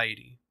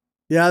society.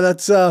 Yeah,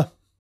 that's,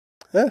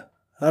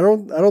 I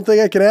don't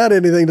think I can add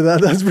anything to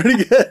that. That's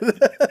pretty good.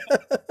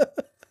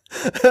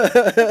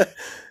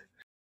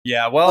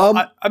 Yeah,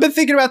 well, I've been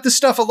thinking about this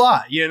stuff a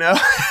lot, you know?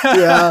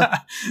 Yeah.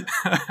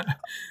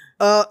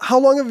 How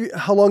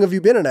long have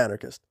you been an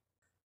anarchist?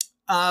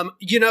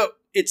 You know,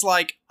 it's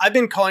like I've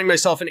been calling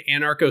myself an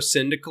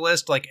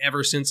anarcho-syndicalist like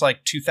ever since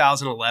like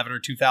 2011 or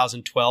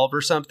 2012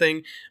 or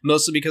something,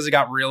 mostly because I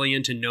got really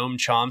into Noam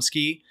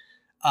Chomsky.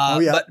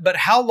 But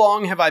how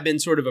long have I been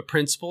sort of a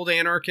principled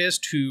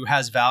anarchist who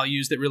has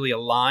values that really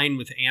align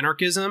with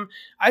anarchism?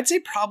 I'd say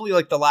probably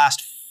like the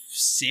last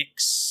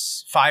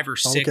 5 or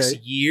 6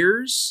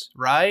 years,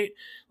 right?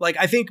 Like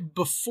I think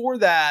before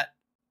that,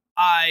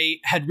 I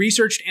had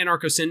researched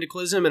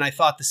anarcho-syndicalism and I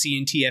thought the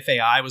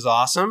CNTFAI was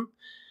awesome,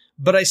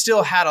 but I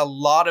still had a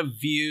lot of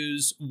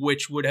views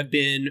which would have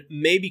been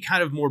maybe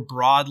kind of more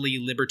broadly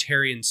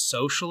libertarian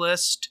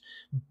socialist,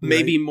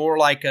 maybe more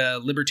like a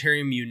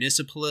libertarian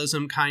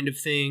municipalism kind of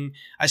thing.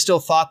 I still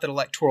thought that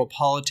electoral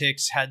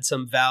politics had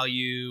some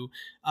value.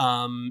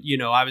 You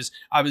know,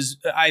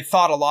 I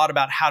thought a lot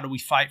about how do we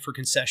fight for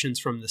concessions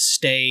from the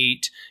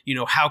state? You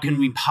know, how can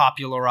we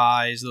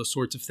popularize those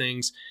sorts of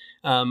things?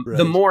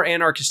 The more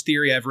anarchist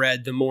theory I've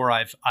read, the more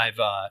I've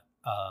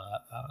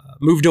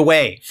moved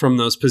away from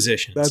those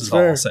positions. That's is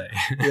fair. All I'll say.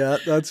 Yeah,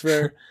 that's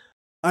fair.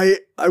 I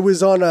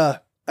was on I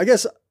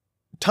guess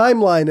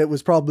timeline. It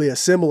was probably a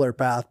similar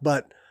path,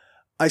 but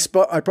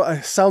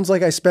sounds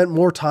like I spent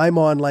more time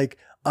on like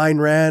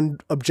Ayn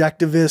Rand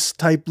objectivist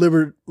type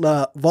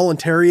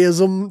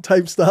voluntarism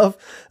type stuff,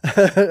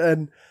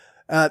 and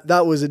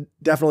that was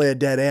definitely a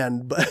dead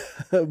end.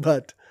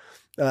 But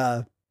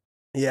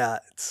yeah,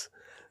 it's.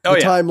 The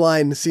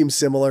timeline seems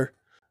similar.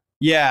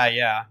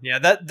 Yeah.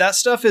 That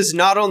stuff is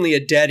not only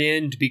a dead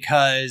end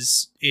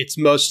because it's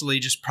mostly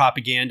just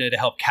propaganda to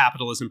help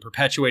capitalism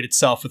perpetuate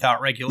itself without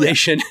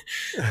regulation,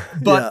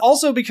 but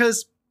also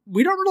because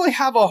we don't really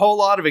have a whole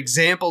lot of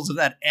examples of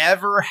that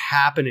ever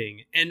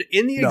happening. And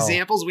in the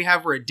examples we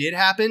have where it did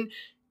happen,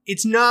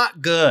 it's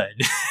not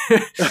good.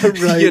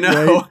 Right, you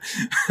know?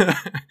 Right.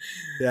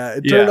 Yeah,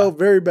 it turned out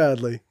very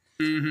badly.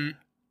 Mm-hmm.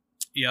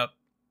 Yep.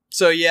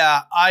 So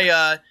yeah,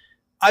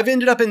 I've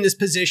ended up in this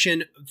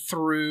position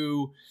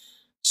through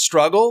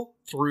struggle,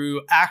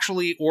 through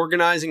actually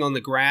organizing on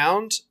the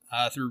ground,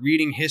 through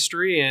reading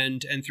history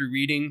and through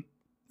reading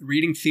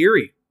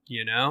theory,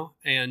 you know,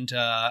 and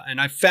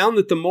I found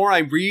that the more I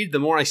read, the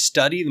more I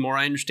study, the more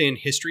I understand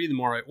history, the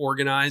more I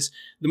organize,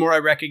 the more I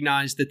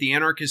recognize that the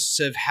anarchists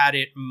have had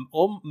it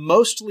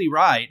mostly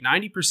right,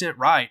 90%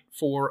 right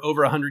for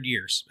over 100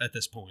 years at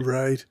this point.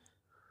 Right.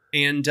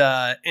 And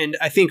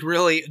I think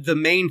really the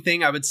main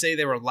thing I would say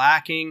they were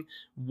lacking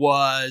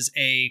was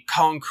a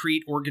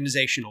concrete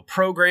organizational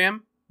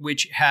program,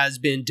 which has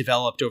been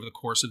developed over the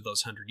course of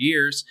those 100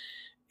 years,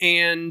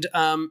 and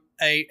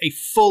a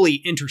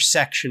fully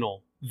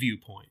intersectional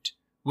viewpoint,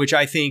 which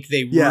I think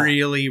they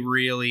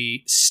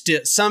really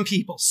some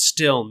people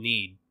still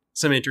need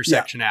some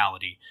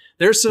intersectionality.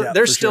 There's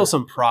still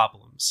some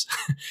problems,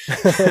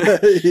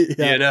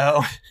 you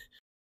know?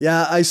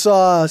 Yeah, I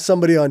saw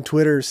somebody on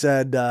Twitter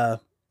said,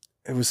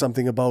 it was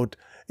something about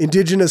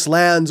indigenous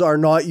lands are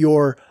not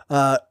your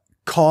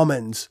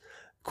commons,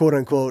 quote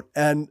unquote.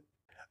 And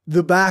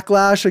the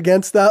backlash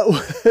against that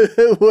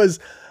was,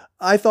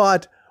 I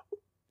thought,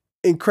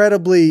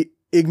 incredibly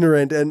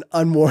ignorant and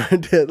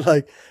unwarranted.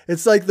 Like,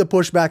 it's like the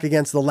pushback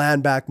against the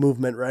land back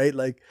movement, right?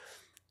 Like,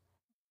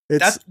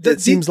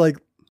 it seems like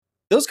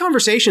those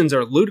conversations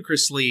are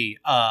ludicrously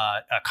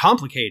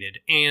complicated.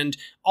 And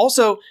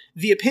also,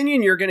 the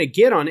opinion you're going to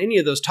get on any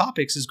of those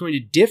topics is going to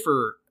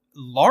differ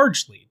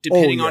largely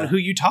depending on who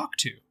you talk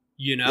to,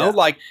 you know,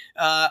 like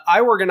I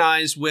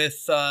organize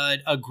with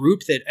a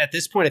group that at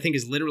this point I think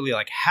is literally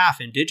like half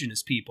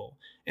indigenous people,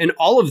 and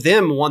all of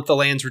them want the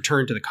lands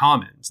returned to the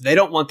commons. They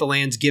don't want the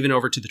lands given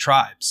over to the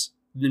tribes.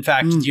 In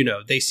fact, you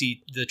know, they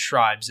see the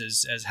tribes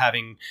as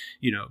having,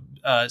 you know,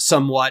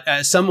 somewhat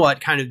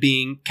kind of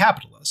being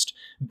capitalist,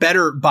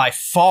 better by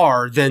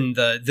far than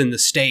the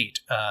state,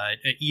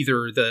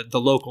 either the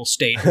local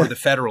state or the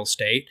federal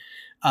state.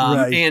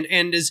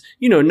 And is,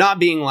 you know, not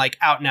being like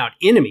out and out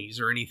enemies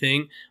or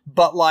anything,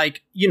 but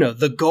like, you know,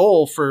 the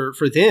goal for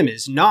them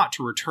is not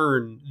to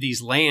return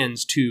these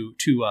lands to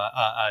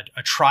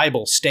a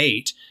tribal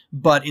state,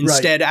 but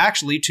instead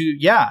actually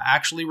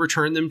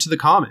return them to the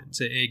commons,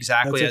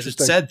 exactly as it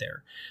said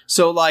there.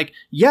 So like,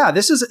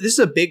 this is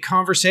a big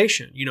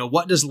conversation. You know,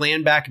 what does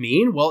land back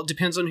mean? Well, it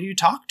depends on who you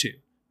talk to.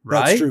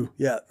 Right. That's true.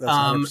 Yeah.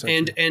 That's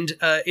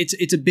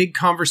it's a big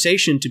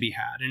conversation to be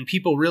had, and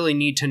people really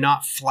need to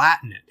not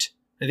flatten it.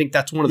 I think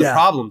that's one of the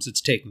problems that's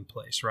taking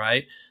place,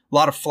 right? A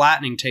lot of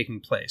flattening taking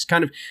place,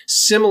 kind of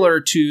similar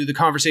to the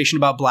conversation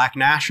about black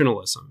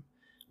nationalism,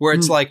 where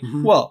it's like,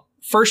 well,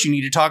 first you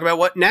need to talk about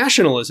what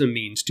nationalism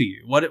means to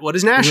you. What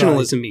does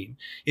nationalism mean?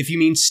 If you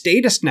mean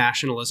statist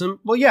nationalism,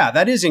 well, yeah,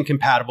 that is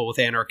incompatible with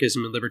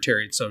anarchism and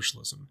libertarian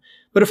socialism.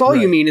 But if all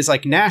you mean is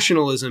like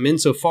nationalism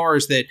insofar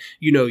as that,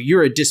 you know,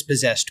 you're a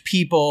dispossessed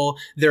people,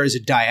 there is a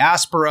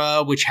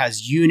diaspora which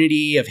has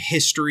unity of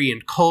history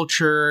and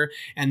culture,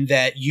 and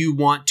that you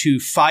want to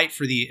fight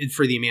for the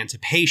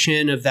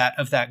emancipation of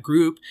that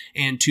group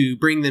and to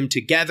bring them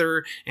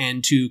together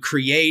and to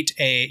create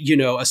a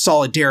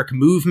solidaric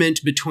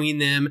movement between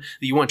them,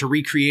 that you want to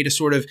recreate a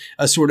sort of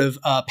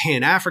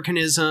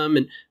Pan-Africanism,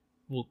 and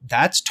well,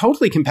 that's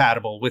totally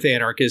compatible with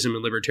anarchism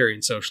and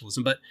libertarian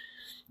socialism.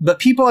 But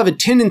people have a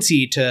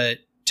tendency to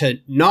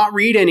not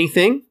read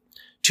anything,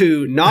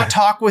 to not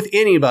talk with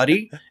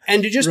anybody,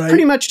 and to just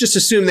pretty much just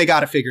assume they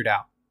got it figured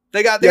out.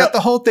 They got the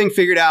whole thing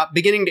figured out,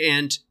 beginning to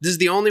end. This is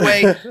the only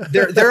way.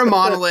 They're a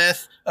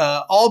monolith.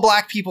 All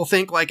black people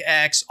think like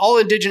X. All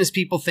indigenous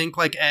people think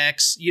like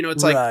X. You know,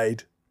 it's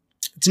like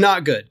it's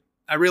not good.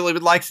 I really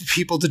would like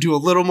people to do a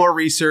little more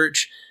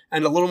research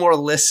and a little more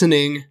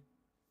listening.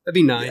 That'd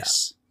be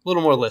nice. A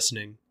little more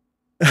listening.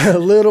 A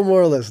little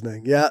more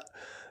listening. Yeah,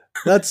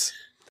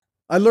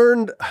 I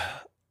learned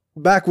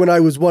back when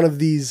I was one of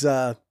these,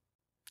 I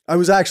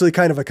was actually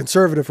kind of a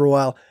conservative for a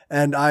while,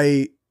 and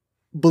I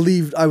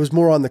believed I was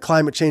more on the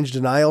climate change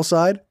denial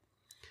side.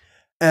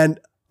 And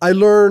I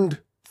learned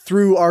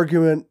through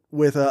argument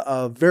with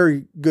a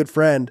very good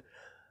friend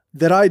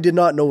that I did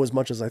not know as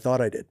much as I thought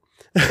I did.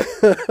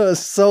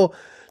 So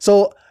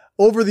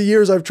over the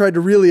years, I've tried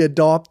to really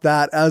adopt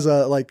that as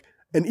an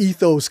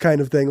ethos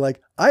kind of thing.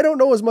 Like, I don't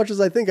know as much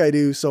as I think I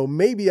do, so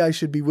maybe I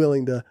should be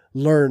willing to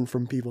learn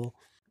from people.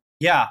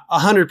 Yeah,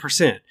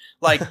 100%.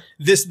 Like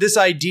this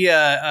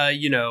idea,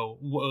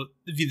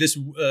 this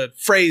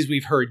phrase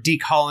we've heard,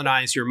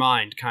 decolonize your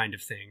mind kind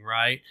of thing,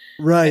 right?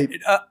 Right.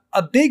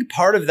 A big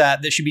part of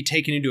that should be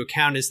taken into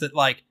account is that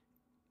like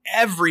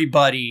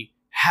everybody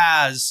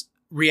has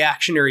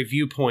reactionary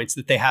viewpoints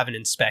that they haven't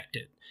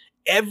inspected.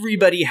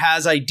 Everybody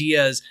has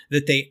ideas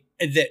that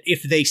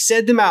if they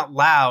said them out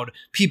loud,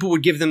 people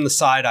would give them the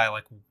side eye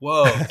like,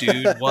 whoa,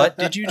 dude, what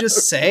did you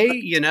just say?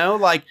 You know,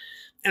 like,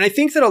 and I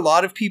think that a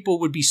lot of people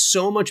would be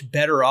so much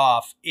better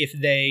off if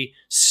they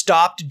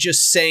stopped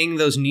just saying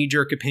those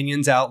knee-jerk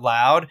opinions out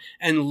loud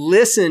and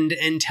listened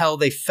until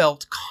they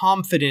felt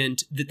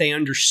confident that they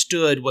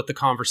understood what the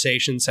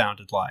conversation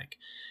sounded like.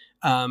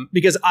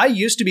 Because I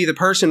used to be the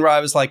person where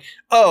I was like,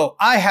 oh,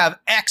 I have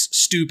X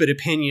stupid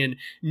opinion.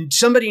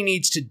 Somebody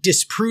needs to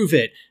disprove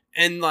it.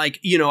 And like,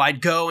 you know,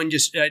 I'd go and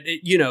just,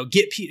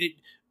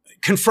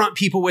 confront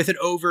people with it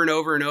over and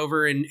over and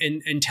over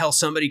until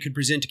somebody could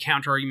present a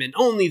counter argument.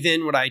 Only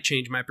then would I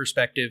change my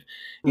perspective.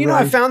 You know,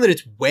 I found that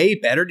it's way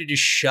better to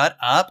just shut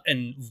up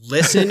and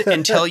listen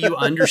until you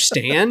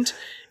understand.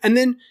 And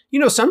then, you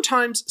know,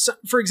 sometimes,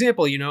 for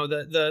example, you know,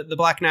 the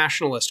black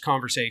nationalist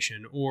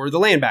conversation or the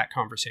land back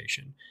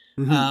conversation.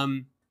 Mm-hmm.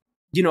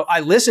 You know, I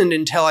listened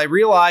until I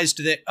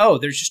realized that, oh,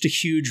 there's just a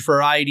huge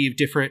variety of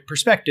different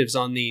perspectives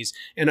on these.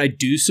 And I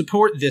do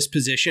support this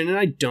position and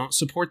I don't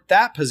support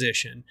that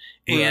position.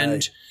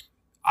 And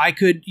I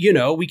could, you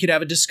know, we could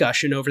have a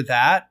discussion over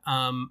that.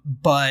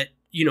 But,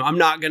 you know, I'm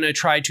not going to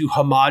try to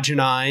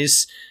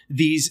homogenize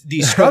these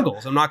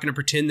struggles. I'm not going to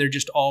pretend they're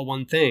just all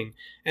one thing.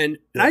 And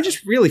I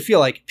just really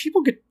feel like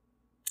people could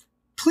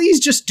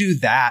please just do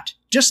that.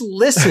 Just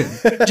listen.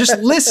 Just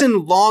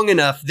listen long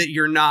enough that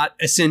you're not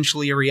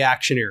essentially a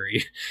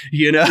reactionary,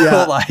 you know?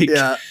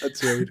 Yeah,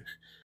 that's right.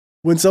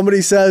 When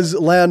somebody says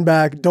land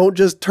back, don't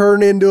just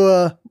turn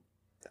into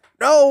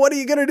no, what are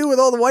you going to do with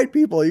all the white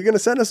people? You're going to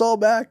send us all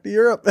back to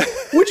Europe?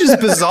 Which is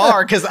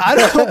bizarre because I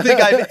don't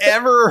think I've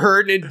ever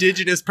heard an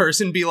indigenous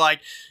person be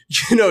like,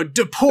 you know,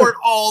 deport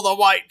all the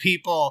white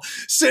people,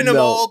 send them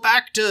all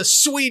back to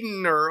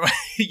Sweden, or,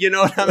 you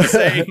know what I'm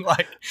saying?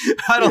 Like,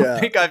 I don't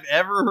think I've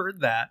ever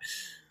heard that.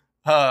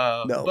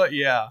 But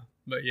yeah,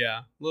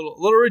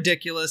 little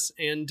ridiculous.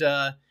 And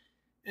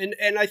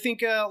I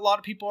think a lot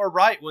of people are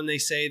right when they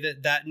say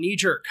that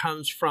knee-jerk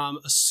comes from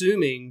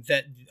assuming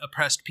that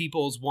oppressed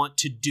peoples want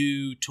to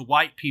do to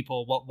white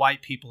people what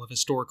white people have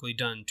historically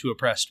done to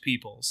oppressed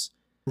peoples.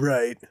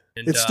 Right.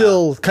 And, it's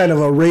still kind of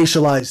a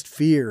racialized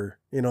fear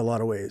in a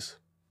lot of ways.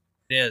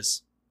 It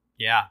is.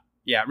 Yeah.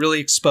 Yeah, it really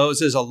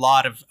exposes a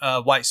lot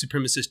of white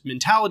supremacist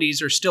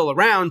mentalities are still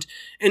around.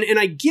 And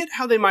I get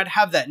how they might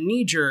have that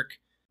knee-jerk,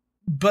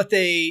 but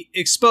they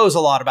expose a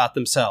lot about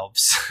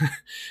themselves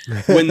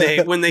when they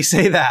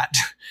say that,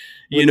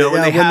 when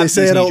they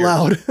say it out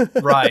loud.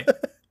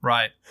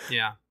 Right.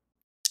 Yeah.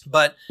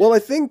 But well, I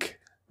think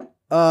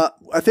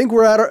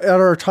we're at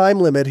our time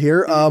limit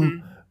here.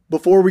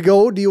 Before we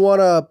go, do you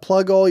want to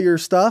plug all your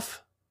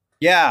stuff?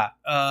 Yeah.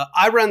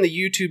 I run the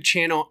YouTube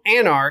channel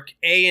Anark,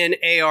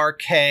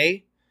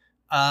 ANARK.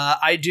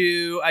 I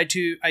do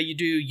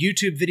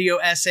YouTube video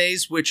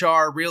essays, which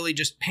are really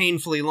just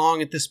painfully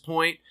long at this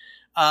point.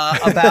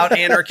 About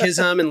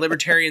anarchism and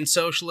libertarian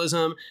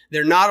socialism.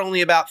 They're not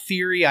only about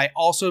theory. I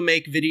also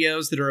make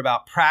videos that are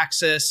about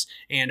praxis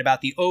and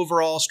about the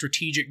overall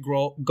strategic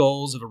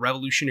goals of a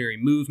revolutionary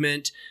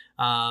movement.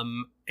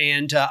 And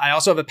And I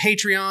also have a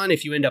Patreon.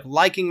 If you end up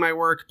liking my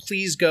work,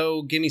 please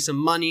go give me some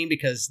money,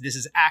 because this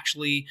is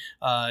actually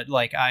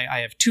I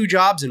have 2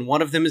 jobs and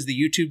one of them is the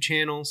YouTube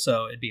channel.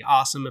 So it'd be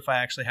awesome if I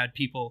actually had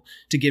people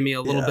to give me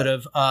a little bit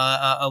of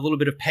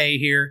pay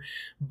here.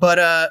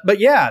 But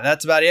yeah,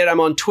 that's about it.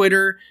 I'm on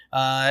Twitter,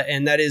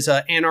 and that is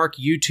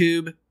Anark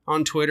YouTube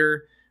on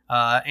Twitter.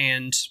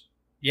 And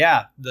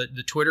yeah,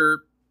 the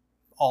Twitter.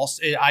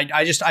 Also,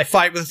 I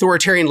fight with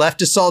authoritarian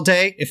leftists all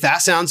day. If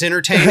that sounds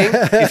entertaining,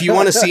 if you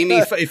want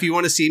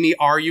to see me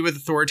argue with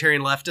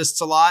authoritarian leftists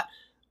a lot,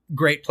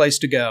 great place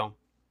to go.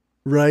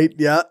 Right.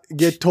 Yeah.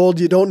 Get told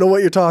you don't know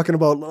what you're talking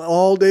about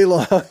all day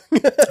long.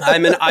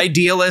 I'm an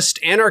idealist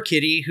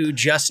anarchist who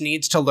just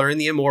needs to learn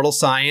the immortal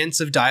science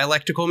of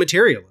dialectical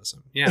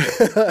materialism. Yeah.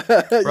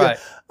 Right.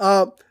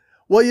 Yeah.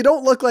 Well, you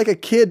don't look like a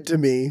kid to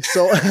me,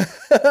 so.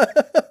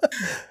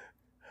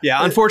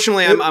 Yeah,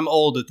 unfortunately, I'm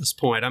old at this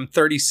point. I'm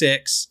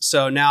 36,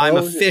 so now I'm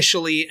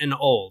officially an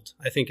old,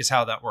 I think is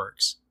how that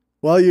works.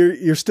 Well,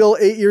 you're still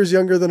 8 years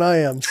younger than I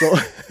am, so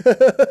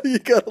you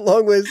got a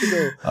long ways to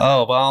go.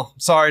 Oh, well,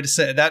 sorry to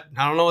say that.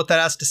 I don't know what that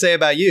has to say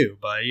about you,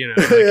 but you know.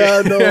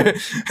 Yeah, no.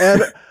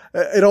 And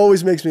it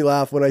always makes me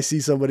laugh when I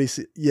see somebody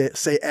say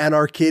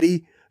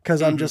anarchist,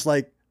 because I'm just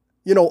like,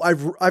 you know,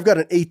 I've got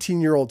an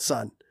 18-year-old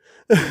son.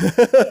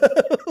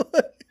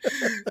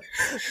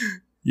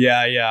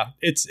 Yeah.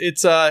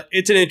 It's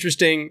an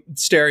interesting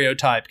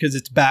stereotype, because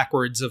it's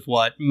backwards of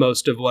what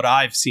most of what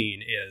I've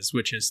seen is,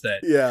 which is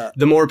that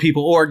the more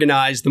people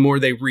organize, the more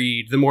they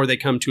read, the more they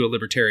come to a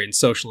libertarian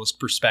socialist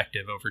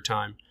perspective over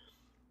time.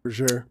 For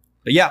sure.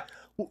 But yeah.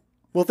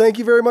 Well, thank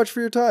you very much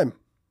for your time.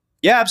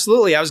 Yeah,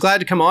 absolutely. I was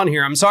glad to come on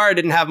here. I'm sorry I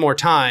didn't have more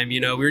time.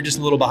 You know, we were just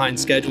a little behind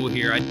schedule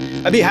here.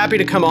 I'd be happy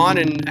to come on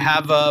and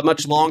have a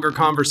much longer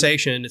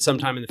conversation at some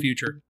time in the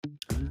future.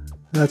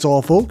 That's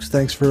all, folks.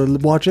 Thanks for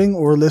watching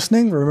or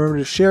listening. Remember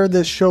to share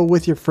this show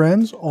with your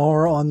friends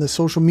or on the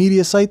social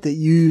media site that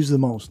you use the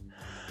most.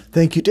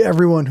 Thank you to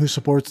everyone who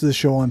supports this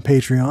show on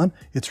Patreon.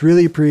 It's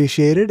really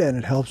appreciated, and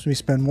it helps me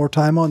spend more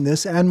time on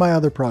this and my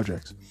other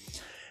projects.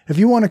 If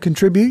you want to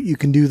contribute, you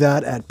can do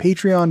that at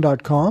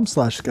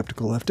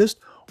patreon.com/skepticalleftist,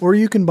 or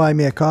you can buy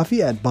me a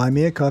coffee at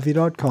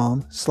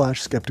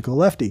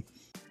buymeacoffee.com/skepticallefty.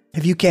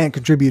 If you can't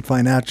contribute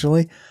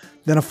financially,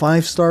 then a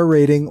 5-star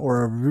rating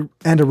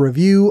and a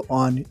review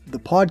on the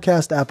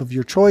podcast app of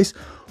your choice,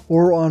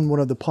 or on one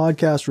of the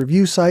podcast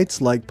review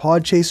sites like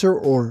Podchaser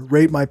or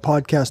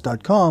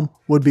ratemypodcast.com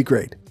would be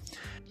great.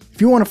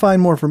 If you want to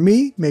find more from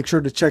me, make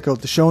sure to check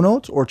out the show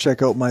notes or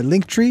check out my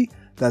Linktree.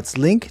 That's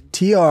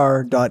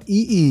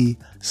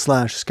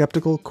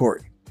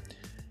linktr.ee/skepticalcory.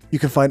 You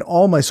can find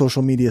all my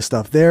social media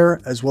stuff there,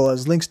 as well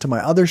as links to my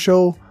other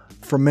show,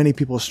 From Many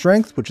People's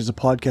Strength, which is a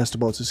podcast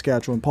about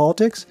Saskatchewan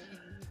politics,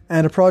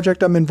 and a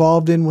project I'm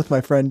involved in with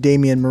my friend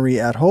Damien Marie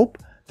at Hope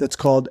that's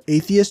called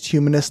Atheist,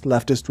 Humanist,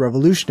 Leftist,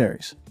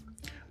 Revolutionaries.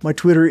 My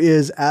Twitter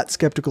is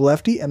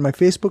 @skepticallefty, and my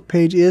Facebook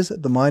page is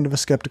The Mind of a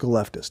Skeptical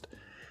Leftist.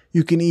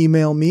 You can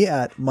email me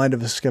at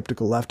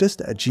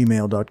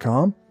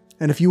mindofaskepticalleftist@gmail.com.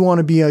 And if you want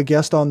to be a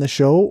guest on the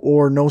show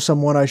or know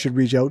someone I should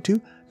reach out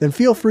to, then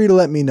feel free to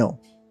let me know.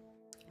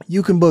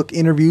 You can book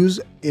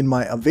interviews in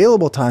my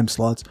available time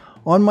slots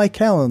on my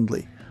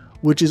Calendly,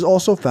 which is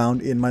also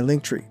found in my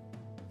Linktree.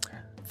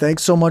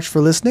 Thanks so much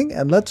for listening,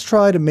 and let's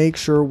try to make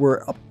sure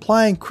we're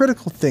applying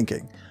critical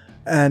thinking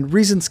and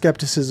reasoned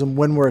skepticism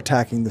when we're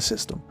attacking the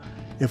system.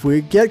 If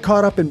we get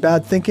caught up in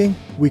bad thinking,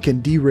 we can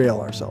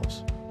derail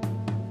ourselves.